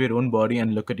step out of your own body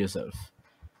and look at yourself,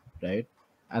 right?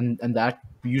 And that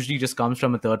usually just comes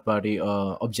from a third party,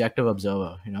 objective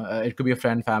observer. It could be a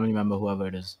friend, family member, whoever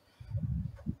it is.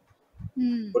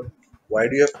 Hmm. But why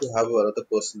do you have to have another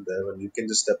person there when you can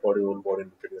just step out of your own body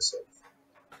and look at yourself?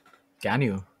 Can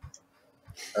you?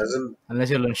 As in, Unless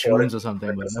you're on shrooms or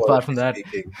something, but apart from metaphorically that,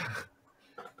 speaking,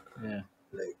 yeah.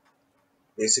 like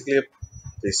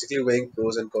basically weighing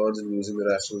pros and cons and using the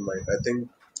rational mind. I think,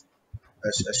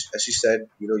 as she said,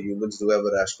 humans do have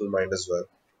a rational mind as well.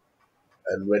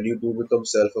 And when you do become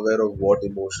self-aware of what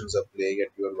emotions are playing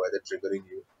at you and why they're triggering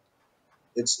you,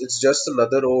 it's just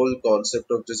another old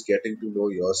concept of just getting to know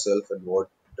yourself and what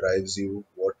drives you,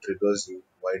 what triggers you,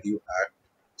 why do you act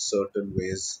certain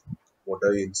ways, what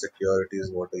are your insecurities,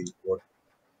 what are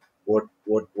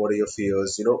your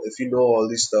fears. If you know all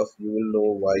this stuff, you will know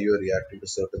why you're reacting to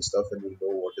certain stuff, and you'll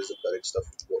know what is the correct stuff,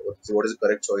 what is the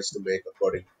correct choice to make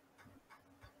according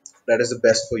that is the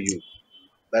best for you,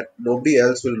 that nobody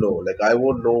else will know. Like, I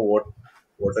won't know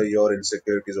what are your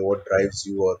insecurities or what drives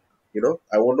you, or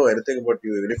I won't know anything about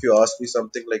you. Even if you ask me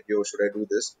something like, yo, should I do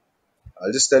this,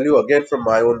 I'll just tell you again from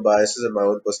my own biases and my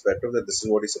own perspective that this is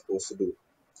what he's supposed to do.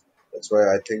 That's why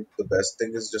I think the best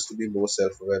thing is just to be more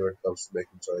self-aware when it comes to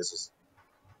making choices.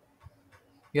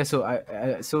 Yeah, so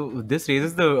so this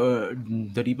raises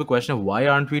the deeper question of why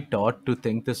aren't we taught to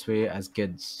think this way as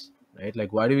kids, right?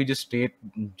 Like, why do we just straight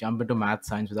jump into math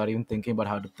science without even thinking about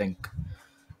how to think?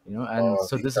 And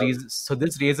so We have,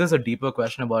 this raises a deeper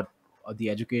question about the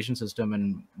education system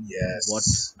and what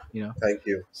yes. you know. Thank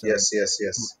you. So Yes, yes,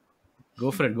 yes.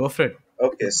 go for it, go for it.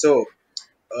 Okay, so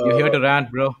You're here uh, to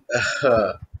rant, bro.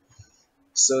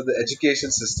 so the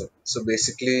education system. So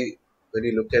basically, when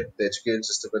you look at the education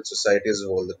system and society as a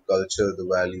whole, the culture, the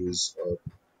values,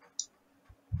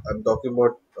 I'm talking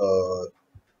about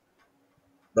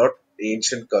not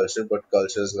ancient culture, but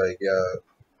cultures like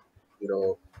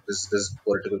this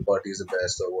political party is the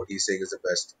best, or what he's saying is the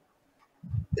best.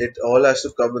 It all has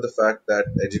to come with the fact that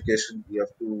education. You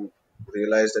have to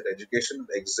realize that education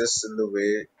exists in the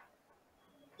way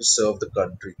to serve the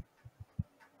country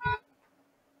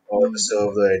or to Mm,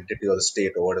 serve the entity or the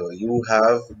state or whatever. You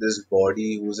have this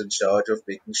body who's in charge of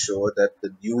making sure that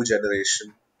the new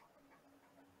generation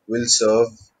will serve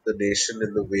the nation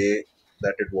in the way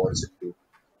that it wants it to.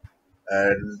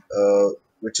 And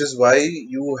which is why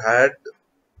you had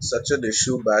such an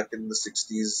issue back in the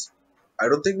 60s. I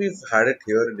don't think we've had it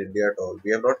here in India at all.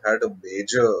 We have not had a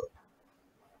major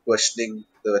questioning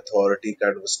the authority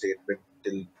kind of a statement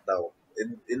till now.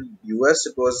 In US,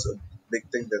 it was a big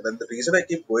thing then. And the reason I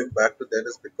keep going back to then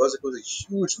is because it was a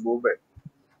huge movement.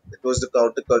 It was the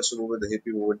counterculture movement, the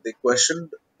hippie movement. They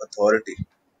questioned authority.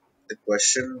 They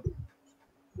questioned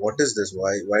what is this?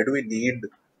 Why do we need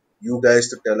you guys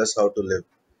to tell us how to live?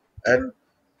 And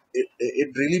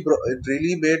it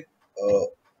really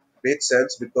made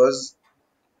sense because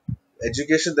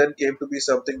education then came to be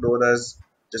something known as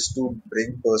just to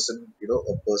bring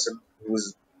a person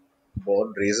who's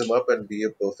born, raise him up and be a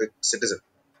perfect citizen.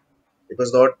 It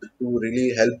was not to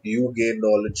really help you gain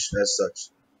knowledge as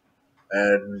such.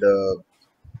 And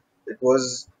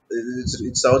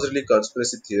it sounds really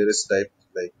conspiracy theorist type,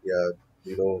 like, yeah,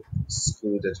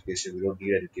 screw with education, we don't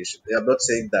need education. Yeah, I'm not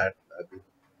saying that. I mean,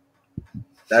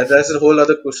 that's a whole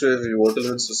other question if you want to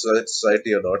live in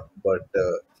society or not. But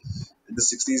in the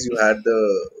 60s, you had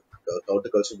the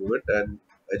counterculture movement, and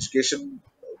education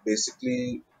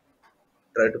basically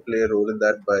tried to play a role in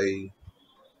that by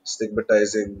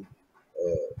stigmatizing,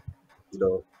 uh, you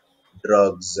know,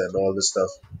 drugs and all this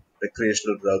stuff,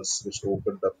 recreational drugs, which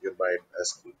opened up your mind,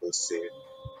 as people say,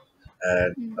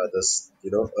 and mm, others,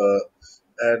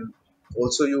 and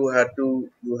also you had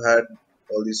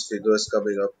all these figures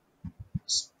coming up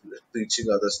s- preaching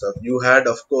other stuff. You had,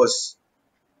 of course,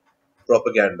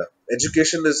 propaganda.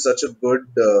 Education is such a good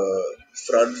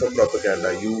front for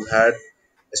propaganda. You had,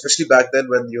 especially back then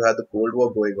when you had the Cold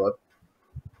War going on,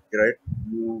 right?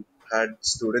 You had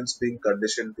students being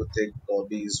conditioned to think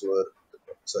communists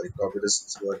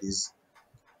were these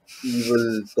evil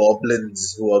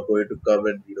goblins who are going to come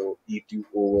and eat you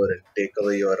over and take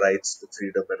away your rights to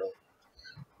freedom and all.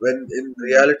 When in mm.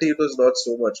 reality it was not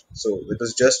so much. So it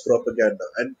was just propaganda,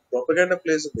 and propaganda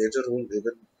plays a major role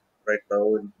even right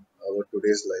now in our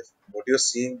today's life. What you're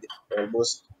seeing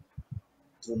almost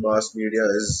through mass media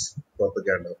is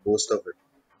propaganda, most of it.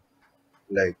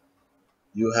 Like,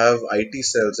 you have IT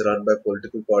cells run by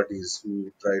political parties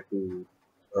who try to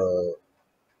uh,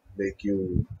 make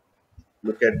you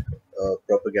look at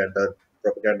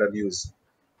propaganda news.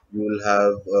 You will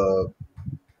have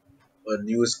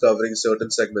news covering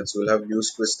certain segments. You will have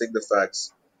news twisting the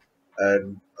facts,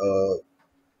 and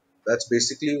that's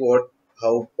basically what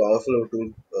how powerful a tool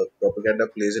propaganda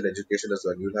plays in education as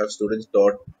well. You'll have students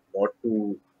taught not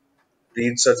to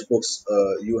read such books.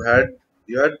 You had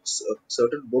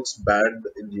certain books banned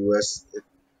in US.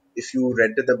 If you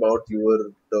rented them out, you were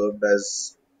termed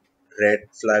as red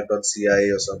flagged on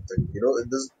CIA or something. In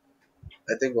this,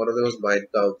 I think one of them was Mein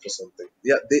Kampf or something.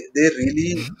 Yeah, they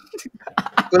really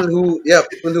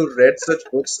people who read such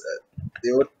books,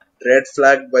 they were red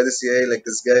flagged by the CIA. Like,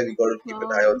 this guy, we got to keep an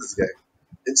eye on Wow. this guy.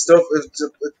 Instead of if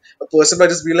a person might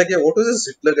just be like, yeah, what was this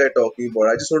Hitler guy talking about?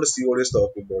 I just want to see what he's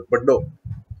talking about. But no,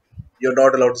 you're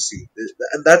not allowed to see,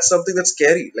 and that's something that's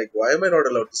scary. Like, why am I not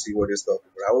allowed to see what he's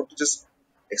talking about? I want to just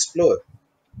explore,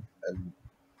 and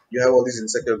you have all these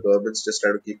insecure governments just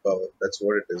trying to keep power. That's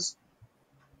what it is.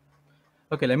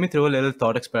 Okay, let me throw a little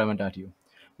thought experiment at you.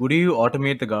 Would you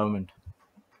automate the government?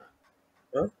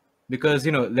 Huh? Because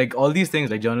like all these things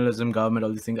like journalism, government,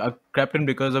 all these things are crept in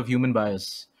because of human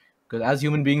bias. Because as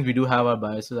human beings, we do have our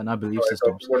biases and our No, belief I'm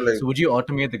talking systems. about, like, So would you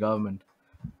automate the government?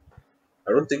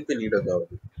 I don't think we need a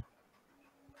government.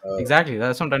 Uh, Exactly,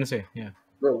 that's what I'm trying to say. Yeah.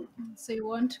 no, So you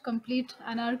want complete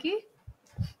anarchy?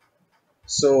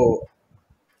 so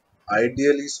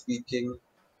Ideally speaking,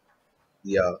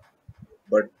 yeah,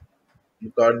 but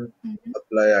you can't Mhm.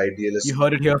 apply You idealism.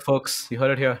 heard it here, folks. You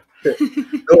heard it here.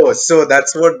 No, so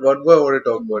that's what one more I want to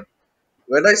talk Mm, about.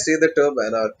 When I say the term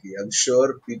anarchy, I'm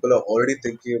sure people are already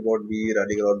thinking about me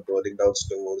running around burning down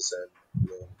stores and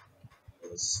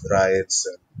riots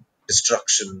and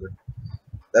destruction.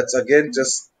 That's again mm,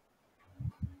 just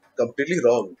completely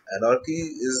wrong. Anarchy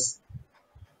is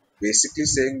basically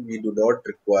saying we do not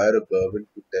require a government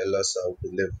to tell us how to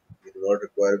live. We do not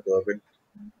require a government.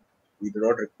 We do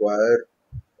not require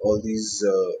all these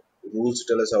rules to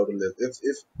tell us how to live.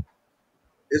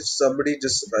 If somebody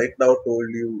just right now told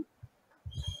you,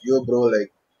 yo, bro,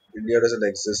 like India doesn't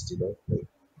exist, like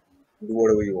do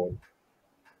whatever you want.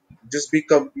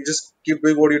 You just keep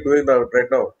doing what you're doing now, right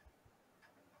now.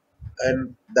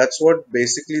 And that's what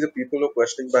basically the people were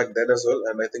questioning back then as well.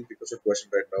 And I think people should question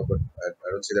right now, but I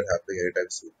don't see that happening anytime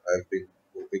soon. I've been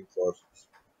hoping for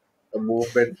a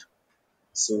movement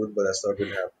soon, but that's not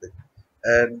been happening.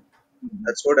 And mhm,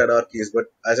 that's what anarchy is. But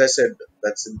as I said,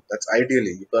 that's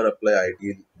ideally. You can't apply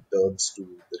ideal terms to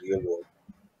the real world.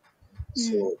 mm,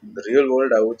 So mm, the real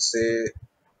world, I would say,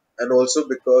 and also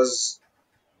because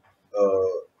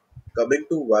uh, coming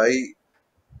to why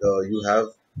you have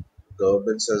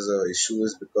governments as a issue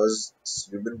is because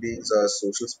human beings are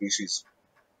social species.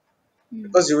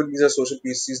 mm, Because human beings are social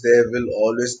species, there will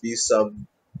always be some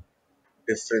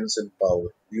difference in power.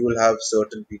 You will have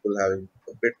certain people having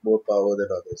a bit more power than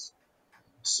others.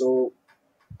 So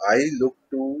I look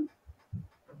to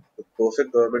the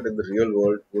perfect government in the real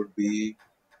world would be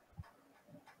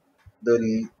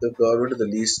the government of the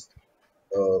least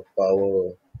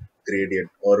power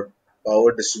gradient or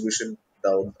power distribution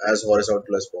down as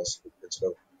horizontal as possible instead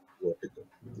of vertical.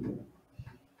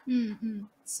 mm, mm.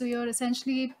 So you're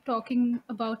essentially talking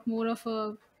about more of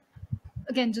a,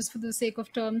 again, just for the sake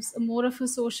of terms, more of a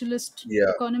socialist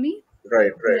Yeah, economy,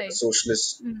 right. A right?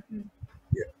 socialist. Mm-hmm.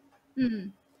 Yeah,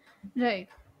 Mm, right.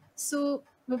 So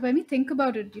when we think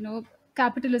about it,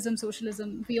 capitalism,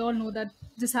 socialism, we all know that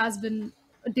this has been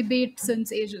a debate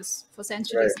since ages, for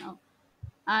right. centuries now.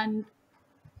 And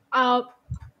uh,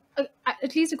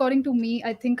 at least according to me,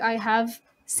 I think I have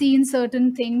seen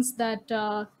certain things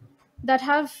that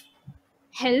have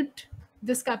helped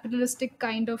this capitalistic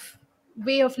kind of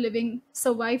way of living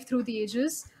survive through the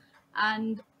ages,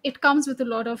 and it comes with a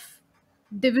lot of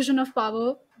division of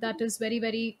power that is very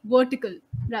very vertical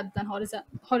rather than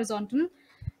horizontal.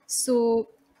 So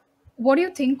what do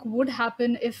you think would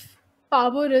happen if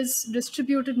power is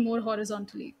distributed more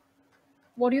horizontally?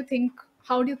 What do you think,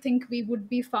 how do you think we would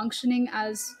be functioning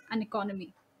as an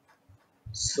economy?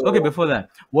 Okay, So before that,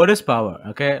 what is power?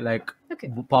 Okay, like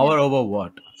Okay. Yeah. power over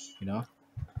what? You know?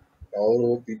 power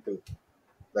over people.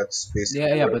 That's Yeah,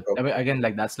 basically yeah, what I'm but I talking mean, about. again,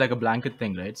 like that's like a blanket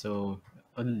thing, right? So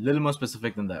a little more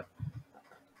specific than that.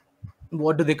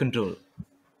 What do they control,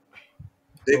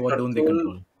 They or what don't they control.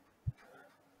 control?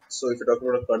 So if you're talking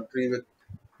about a country with,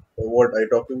 what are you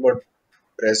talking about?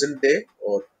 Present day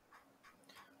or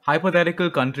Hypothetical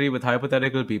country with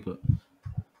hypothetical people.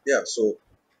 yeah. So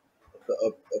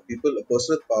a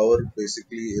person with power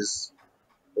basically is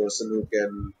a person who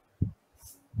can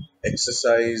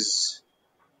exercise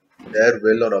their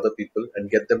will on other people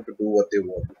and get them to do what they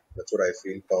want. That's what I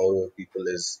feel power over people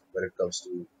is when it comes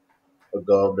to a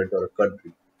government or a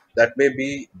country. That may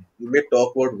be, you may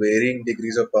talk about varying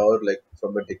degrees of power, like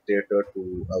from a dictator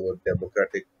to our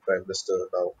democratic prime minister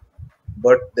now,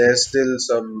 but there's still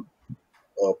some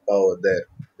power there.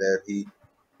 There he,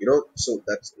 so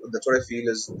that's what I feel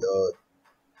is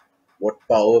what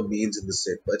power means in the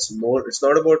state. But it's more, it's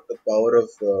not about the power of,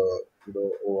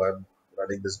 oh, I'm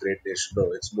running this great nation.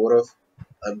 No, it's more of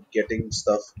I'm getting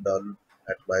stuff done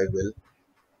at my will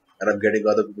and I'm getting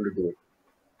other people to do it.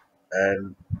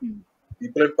 And Mm,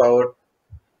 people in power,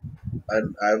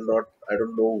 and I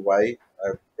don't know why,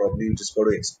 I've probably just got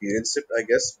to experience it, I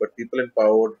guess, but people in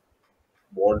power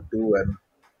want to and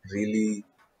really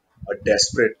are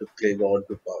desperate to cling on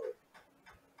to power.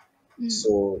 mm,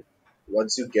 So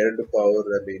once you get into power,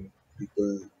 I mean,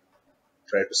 people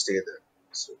try to stay there.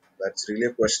 So that's really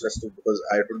a question as to, because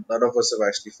none of us have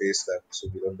actually faced that, so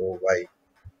we don't know why.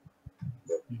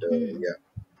 But mm, yeah,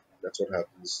 that's what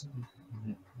happens.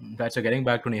 Right. So getting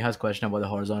back to Neha's question about the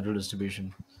horizontal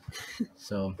distribution.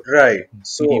 So Right.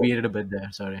 he So deviated a bit there.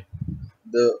 Sorry.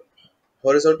 the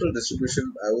horizontal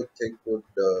distribution, I would think, would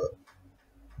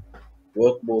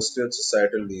work mostly on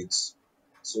societal needs.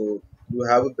 So you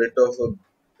have a bit of a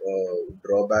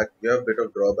drawback. You have a bit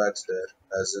of drawbacks there,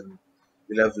 as in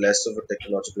you'll have less of a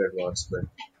technological advancement.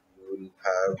 You will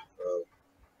have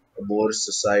a more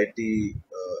society.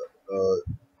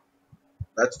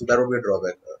 That would be a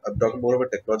drawback. I'm talking more of a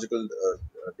technological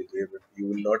decay. But you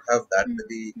will not have Mm,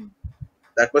 mm.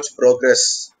 that much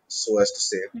progress, so as to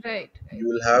say. Right, right. You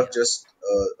will have Yeah. just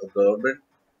a government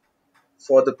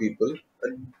for the people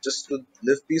and just to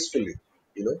live peacefully,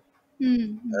 you know.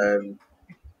 Mm, mm. And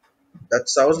that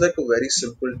sounds like a very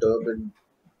simple term in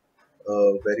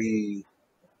a very,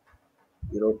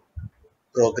 you know,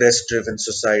 progress-driven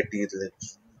society. Like,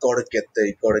 you gotta get there,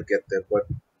 you gotta get there. But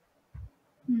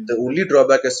Mm. the only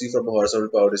drawback I see from a horizontal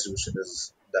power distribution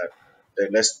is that the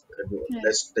Right.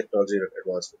 less technology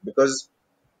advancement. Because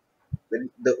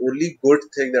the only good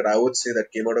thing that I would say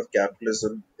that came out of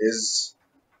capitalism is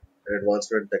an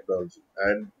advancement in technology,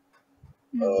 and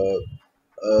Mm.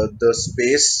 uh, the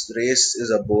space race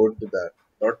is aboard to that.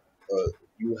 Not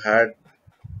you had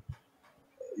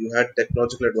you had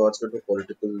technological advancement for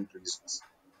political reasons.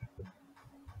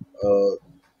 Uh,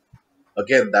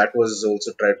 Again, that was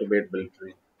also tried to make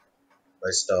military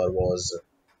by Star Wars,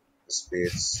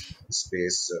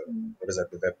 Mm. what is that?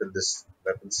 The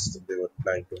weapon system they were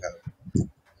planning to have.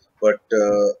 But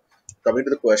coming to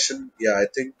the question, yeah, I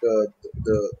think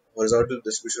the horizontal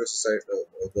distribution of society,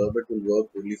 government will work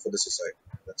only for the society.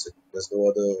 That's it. There's no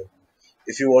other.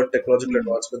 If you want technological Mm.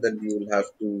 advancement, then you will have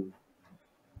to,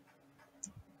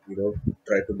 you know,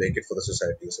 try to make it for the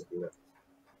society or something like that.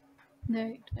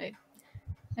 Right, right.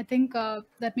 I think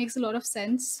that makes a lot of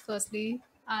sense, firstly.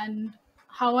 And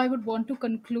how I would want to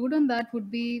conclude on that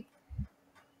would be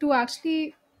to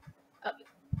actually,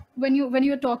 when you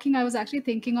were talking, I was actually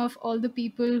thinking of all the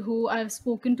people who I've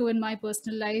spoken to in my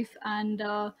personal life, and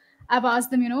I've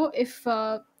asked them,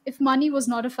 if money was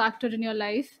not a factor in your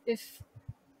life, if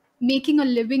making a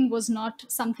living was not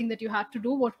something that you had to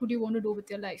do, what would you want to do with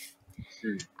your life?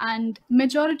 Hmm. And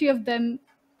majority of them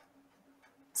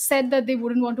said that they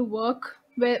wouldn't want to work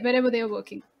wherever they are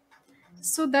working.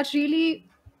 So that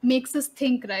really makes us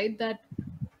think, right, that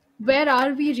where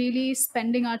are we really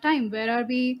spending our time? Where are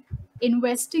we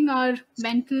investing our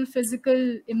mental,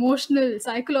 physical, emotional,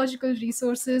 psychological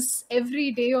resources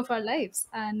every day of our lives?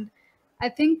 And I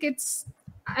think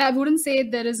I wouldn't say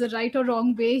there is a right or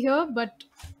wrong way here, but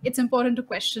it's important to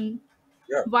question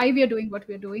Yeah, why we are doing what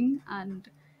we are doing. And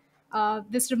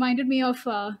this reminded me of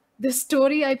this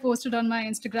story I posted on my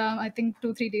Instagram, I think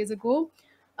 2 3 days ago,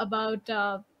 about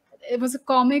it was a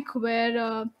comic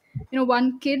where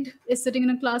one kid is sitting in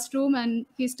a classroom and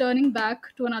he's turning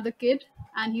back to another kid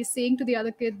and he's saying to the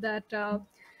other kid that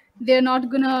they're not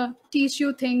gonna teach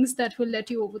you things that will let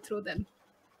you overthrow them.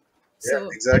 yeah,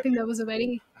 So I think exactly. that was a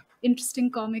very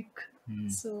interesting comic.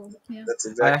 So yeah. That's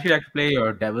I exactly. actually like to play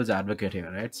your devil's advocate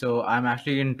here, right? So I'm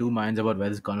actually in two minds about where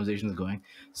this conversation is going.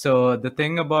 So the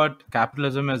thing about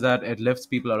capitalism is that it lifts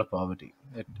people out of poverty.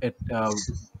 It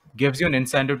gives you an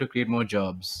incentive to create more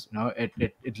jobs.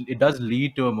 It does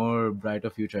lead to a more brighter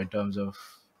future in terms of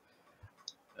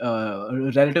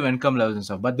relative income levels and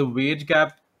stuff. But the wage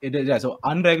gap, it is, yeah. So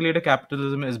unregulated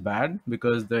capitalism is bad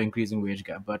because the increasing wage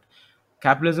gap. But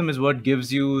capitalism is what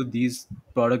gives you these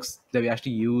products that we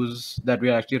actually use, that we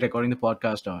are actually recording the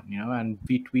podcast on. And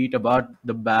we tweet about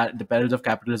the perils of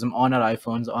capitalism on our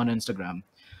iPhones, on Instagram,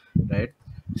 right?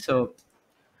 So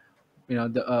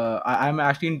I'm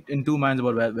actually in two minds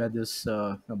about where this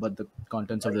about the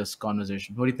contents of this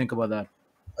conversation. What do you think about that?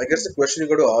 I guess the question you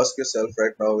got to ask yourself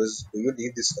right now is, do you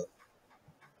need this stuff?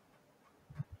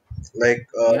 Like,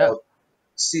 Yeah,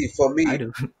 see, for I me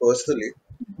do. personally,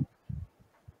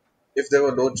 if there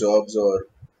were no jobs, or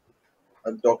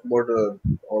I'm talking about a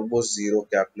almost zero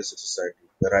capitalist society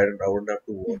where I wouldn't have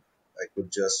to work, I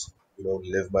could just,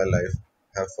 live my life,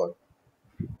 have fun.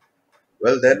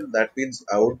 Well, then that means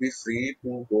I would be free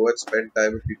to go and spend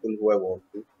time with people who I want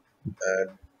to,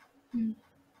 and Mm,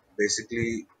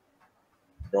 basically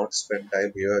not spend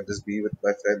time here and just be with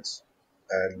my friends.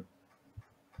 And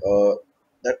uh,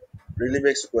 that really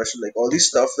makes a question, like all these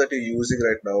stuff that you're using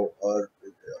right now are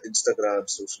Instagram,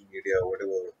 social media,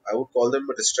 whatever. I would call them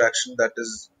a distraction that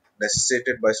is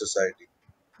necessitated by society,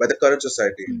 by the current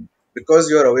society. mm. Because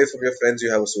you're away from your friends,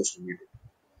 you have a social media,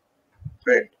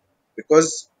 right? Right.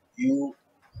 Because you,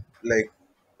 like,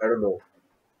 I don't know,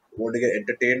 want to get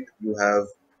entertained, you have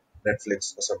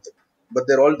Netflix or something. But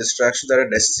they're all distractions that are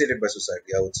necessitated by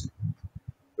society, I would say.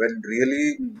 When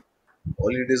really Mm,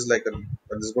 all it is like and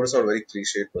this is going to sound very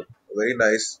cliche, but a very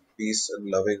nice, peace and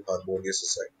loving, harmonious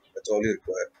society. That's all you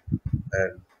require.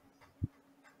 And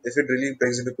if it really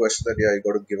brings into question that yeah, you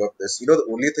got to give up this, the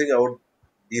only thing I would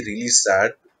be really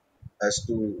sad as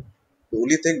to the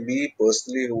only thing me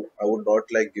personally who I would not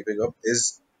like giving up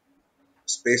is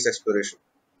space exploration.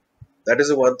 That is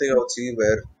the one thing I would see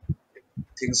where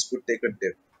things could take a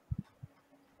dip.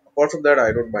 Apart from that,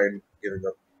 I don't mind giving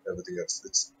up everything else.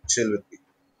 It's chill with me.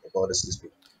 honestly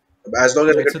speaking. As long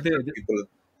as I Right. get So to spend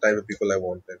time with people I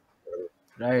want and whatever.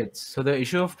 right. So the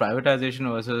issue of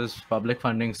privatization versus public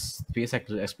funding space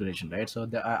exploration, right? So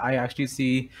I actually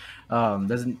see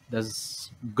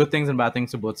there's good things and bad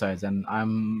things to both sides, and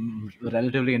I'm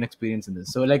relatively inexperienced in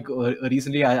this. So like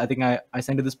recently, I think I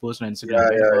sent you this post on Yeah, Instagram,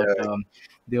 right? yeah, About yeah.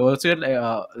 they also had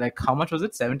like how much was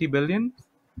it? 70 billion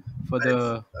for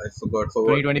the I forgot for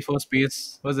what. 2024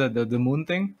 space. Was it the moon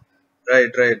thing? Right,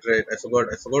 right, right. I forgot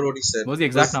what he said. What was the It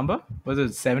exact was number? Was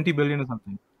it 70 billion or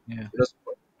something? Yeah. it was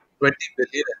 20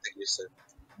 billion, I think he said.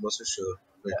 I'm not so sure.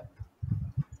 Wait.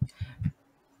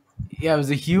 Yeah, it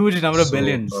was a huge number of So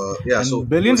billions, yeah, so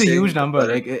and you were billions a huge saying the number.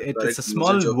 current Like the it's current a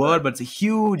small usage of that. word, but it's a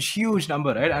huge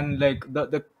number, right? And like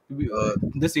the Uh,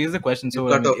 this is the question. you So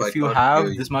I cut mean, off. I if you can't hear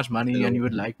have this you. much money and Hello, you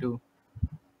would like to,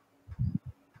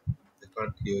 I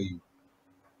can't hear you.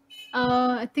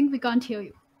 I think we can't hear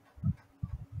you.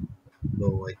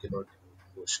 No, I cannot hear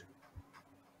you. Oh, shit.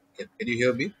 Can you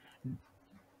hear me?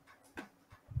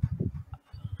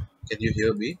 Can you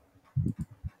hear me?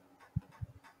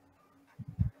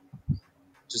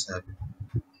 Just happened.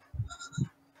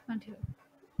 Can't hear.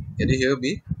 Can you hear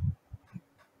me?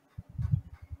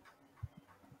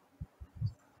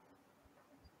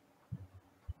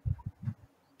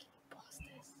 Pause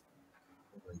this.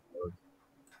 Oh my god.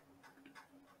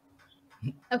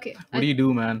 Okay, what do you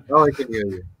do, man? Now I can hear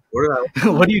you. What did I?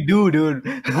 What do you do, dude?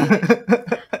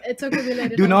 it's okay. We'll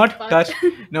edit Do out that not part. touch.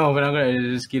 No, we're not gonna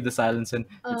just keep the silence in.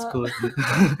 It's uh, cool,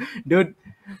 dude.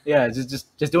 Yeah,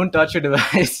 just don't touch your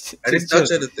device. I didn't Just chill.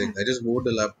 touch anything. I just moved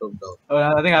the laptop down. Oh,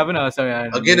 nothing happened. Oh, sorry,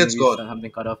 Again, it's maybe gone.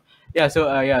 something cut off. Yeah. So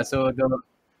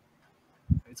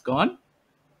it's gone.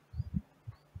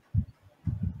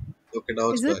 Okay, now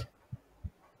it's is back. it?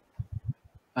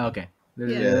 Okay.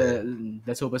 Yeah. Yeah, yeah.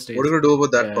 Let's hope it What are stays. you gonna do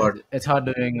about that Yeah, part? it's hard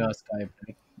doing Skype.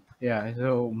 Right? Yeah.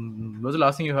 So, what was the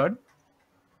last thing you heard?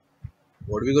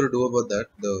 What are we gonna do about that?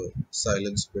 The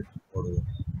silence bit. Whatever.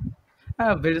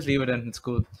 We'll just leave it in. It's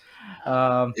cool.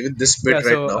 Um, Even this yeah. bit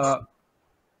right now.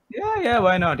 Yeah.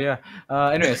 Why not? Yeah.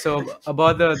 Anyway, so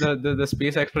about the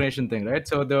space exploration thing, right?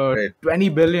 So the Right. 20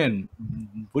 billion.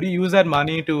 Would you use that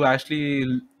money to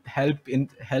actually help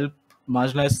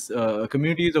marginalized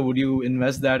communities, or would you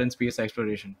invest that in space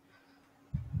exploration?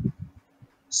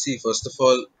 See, first of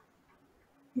all,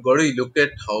 you gotta look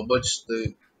at how much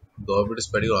the government is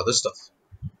spending on other stuff.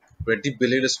 20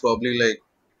 billion is probably like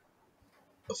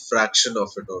a fraction of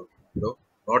it all. You know,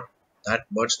 not that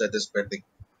much that they're spending.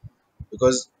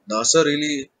 Because NASA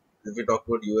really, if we talk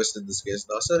about US in this case,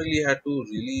 NASA really had to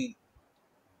really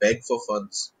beg for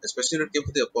funds, especially when it came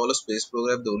to the Apollo space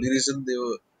program. The only reason they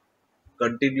were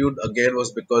continued again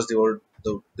was because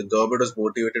the government was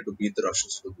motivated to beat the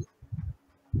Russians to the moon.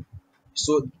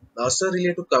 So NASA really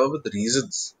had to come up with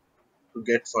reasons to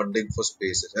get funding for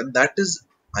spaces, and that is,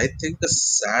 I think, a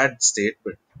sad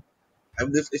statement. I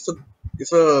mean,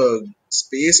 if a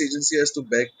space agency has to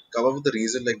beg, come up with a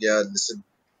reason like, yeah, listen,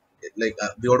 like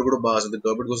we want to go to Mars, and the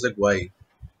government goes like, why?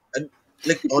 And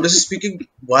like honestly speaking,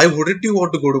 why wouldn't you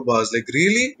want to go to Mars? Like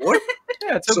really, what?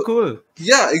 Yeah, it's so So cool.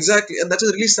 yeah, exactly, and that's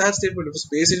a really sad statement. If a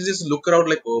space agency just look around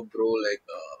like, oh bro, like,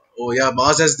 oh yeah,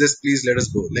 Mars has this, please let us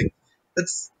go. Like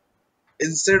that's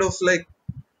instead of like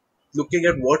looking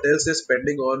at what else they're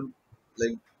spending on,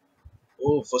 like,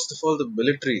 oh, first of all, the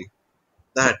military,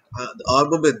 that the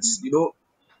armaments,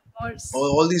 Wars.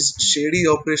 all these shady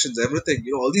operations, everything,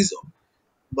 all these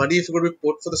money if it could be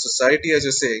put for the society, as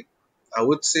you're saying, I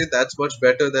would say that's much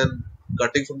better than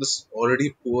cutting from this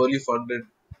already poorly funded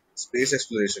space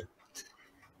exploration.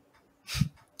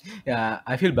 Yeah,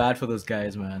 I feel bad for those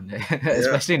guys, man. Yeah,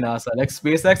 Especially NASA. Like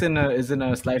SpaceX is in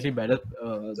a slightly better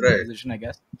right. position, I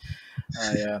guess.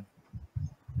 Yeah,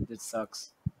 it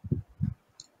sucks.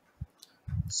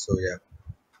 So yeah,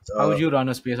 How would uh, you run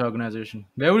a space organization?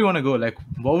 Where would you want to go? Like,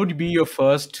 what would be your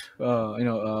first,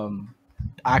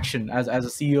 action as a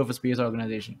CEO of a space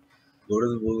organization? go to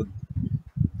the moon.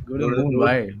 Go to Go the to the moon. moon.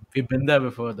 Why? We've been there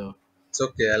before, though. It's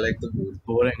okay. I like the moon. It's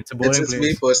boring. It's a It's boring it's me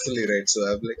place. personally, right? So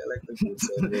I'm like, I like the moon,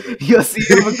 so I'll go You're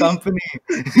CEO of a company.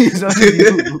 It's not just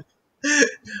you.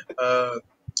 there.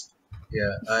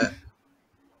 Yeah,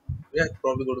 yeah,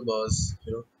 probably go to Mars.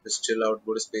 Just chill out,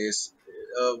 go to space.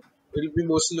 Uh, we'll be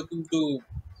mostly looking to.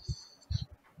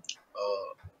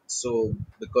 So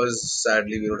because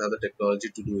sadly we don't have the technology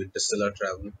to do interstellar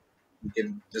travel, we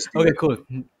can just do Okay, it. cool.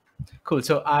 Cool.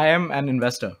 So I am an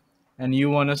investor, and you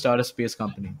want to start a space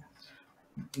company.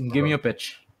 Give me Uh, a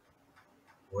pitch.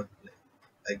 what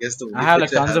I guess the I only have pitch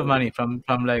like I tons have, of money from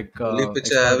like only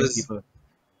pitch I have exploiting is people.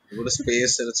 we go to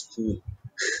space and it's cool.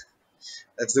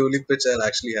 That's the only pitch I'll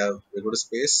actually have. We go to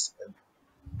space and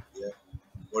yeah.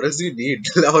 What else do you need?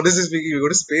 Honestly speaking, you go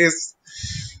to space.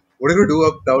 What are you gonna do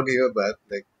up down here, man?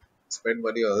 Like spend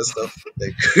money on other stuff.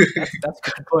 Like That's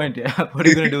a good point. Yeah, what are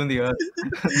you gonna do in the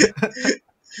earth?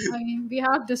 I mean, we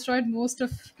have destroyed most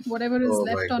of whatever is oh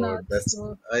my left on god, Earth. that's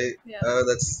So, I yeah,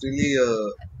 that's really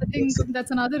I that's think a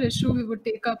that's another issue we would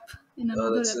take up in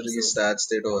another that's a really episode. sad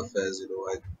state of Yeah. affairs.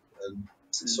 And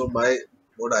so Mm. my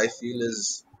what I feel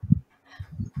is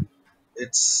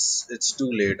it's too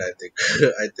late. I think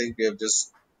I think we have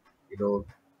just you know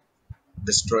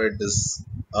destroyed this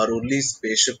our only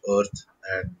spaceship Earth,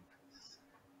 and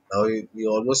now we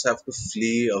almost have to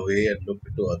flee away and look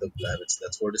into other planets.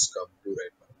 That's what it's come to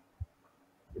right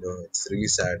now. It's really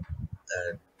sad,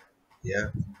 and yeah,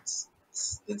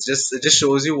 it just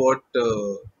shows you what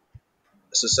a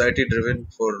society driven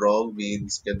for wrong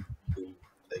means can do.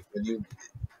 Like when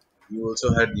you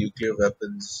also had nuclear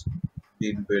weapons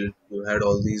being built, you had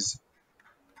all these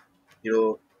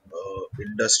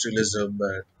industrialism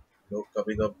and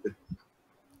coming up with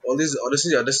all these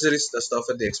honestly unnecessary stuff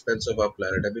at the expense of our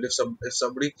planet. I mean, if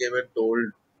somebody came and told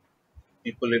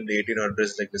people in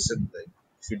 1800s like, listen, like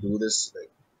if you do this,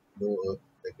 like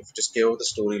like if you just came up with a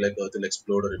story like Earth will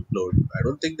explode or implode, I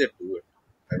don't think they'd do it.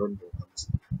 I don't know,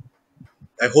 honestly.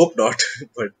 I hope not,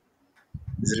 but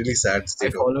it's a really sad Are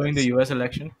you state of following the affairs. U.S.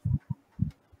 election,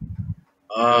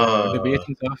 the Ah, debates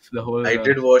and stuff? The whole I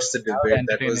did watch the how debate.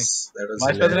 entertaining. That was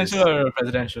Vice presidential hilarious. or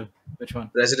presidential? Which one?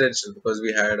 Presidential, because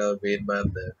we had our main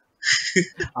man there.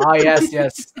 Ah, yes,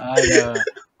 yes. Our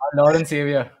Lord and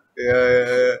Savior, Yeah, yeah,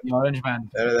 yeah. the Orange Man.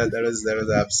 That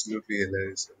was absolutely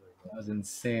hilarious. Oh my God. That was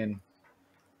insane.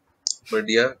 But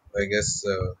yeah, I guess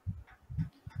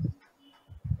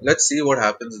let's see what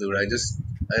happens, dude.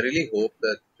 I really hope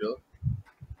that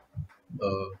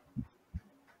uh,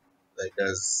 like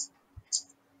as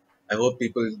I hope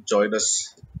people join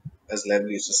us, as Len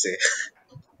used to say.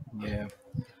 Yeah.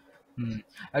 Hmm.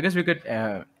 I guess we could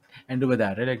end with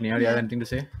that, right? Like, Neha, do you have Yeah. anything to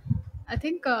say? I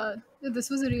think this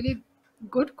was a really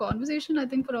good conversation. I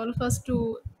think for all of us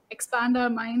to expand our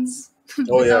minds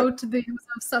Oh yeah, without the use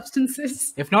of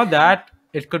substances. If not that,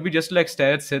 it could be just like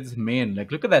stare at Sid's mane.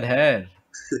 Like, look at that hair.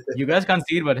 You guys can't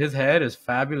see it, but his hair is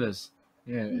fabulous.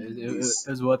 Yeah, he's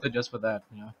it's worth it just for that.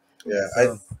 You know. yeah.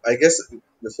 Yes. I guess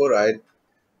before I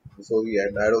before we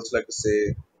end, I'd also like to say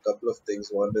a couple of things.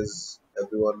 One is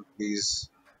everyone, please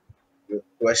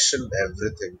question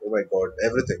everything. Oh my God,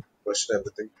 everything. Question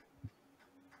everything.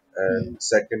 Mm. And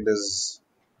second is,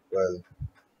 well,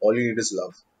 all you need is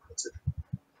love. That's it.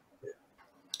 Yeah.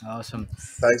 Awesome.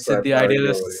 Thanks, Sid man, the for having me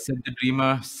over idealist, here. Sid the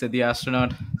dreamer, Sid the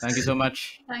astronaut. Thank you so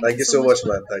much. Thank Thank you you so so much much, for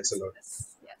man. having Thanks a us lot. for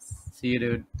this. Yes. See you,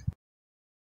 dude.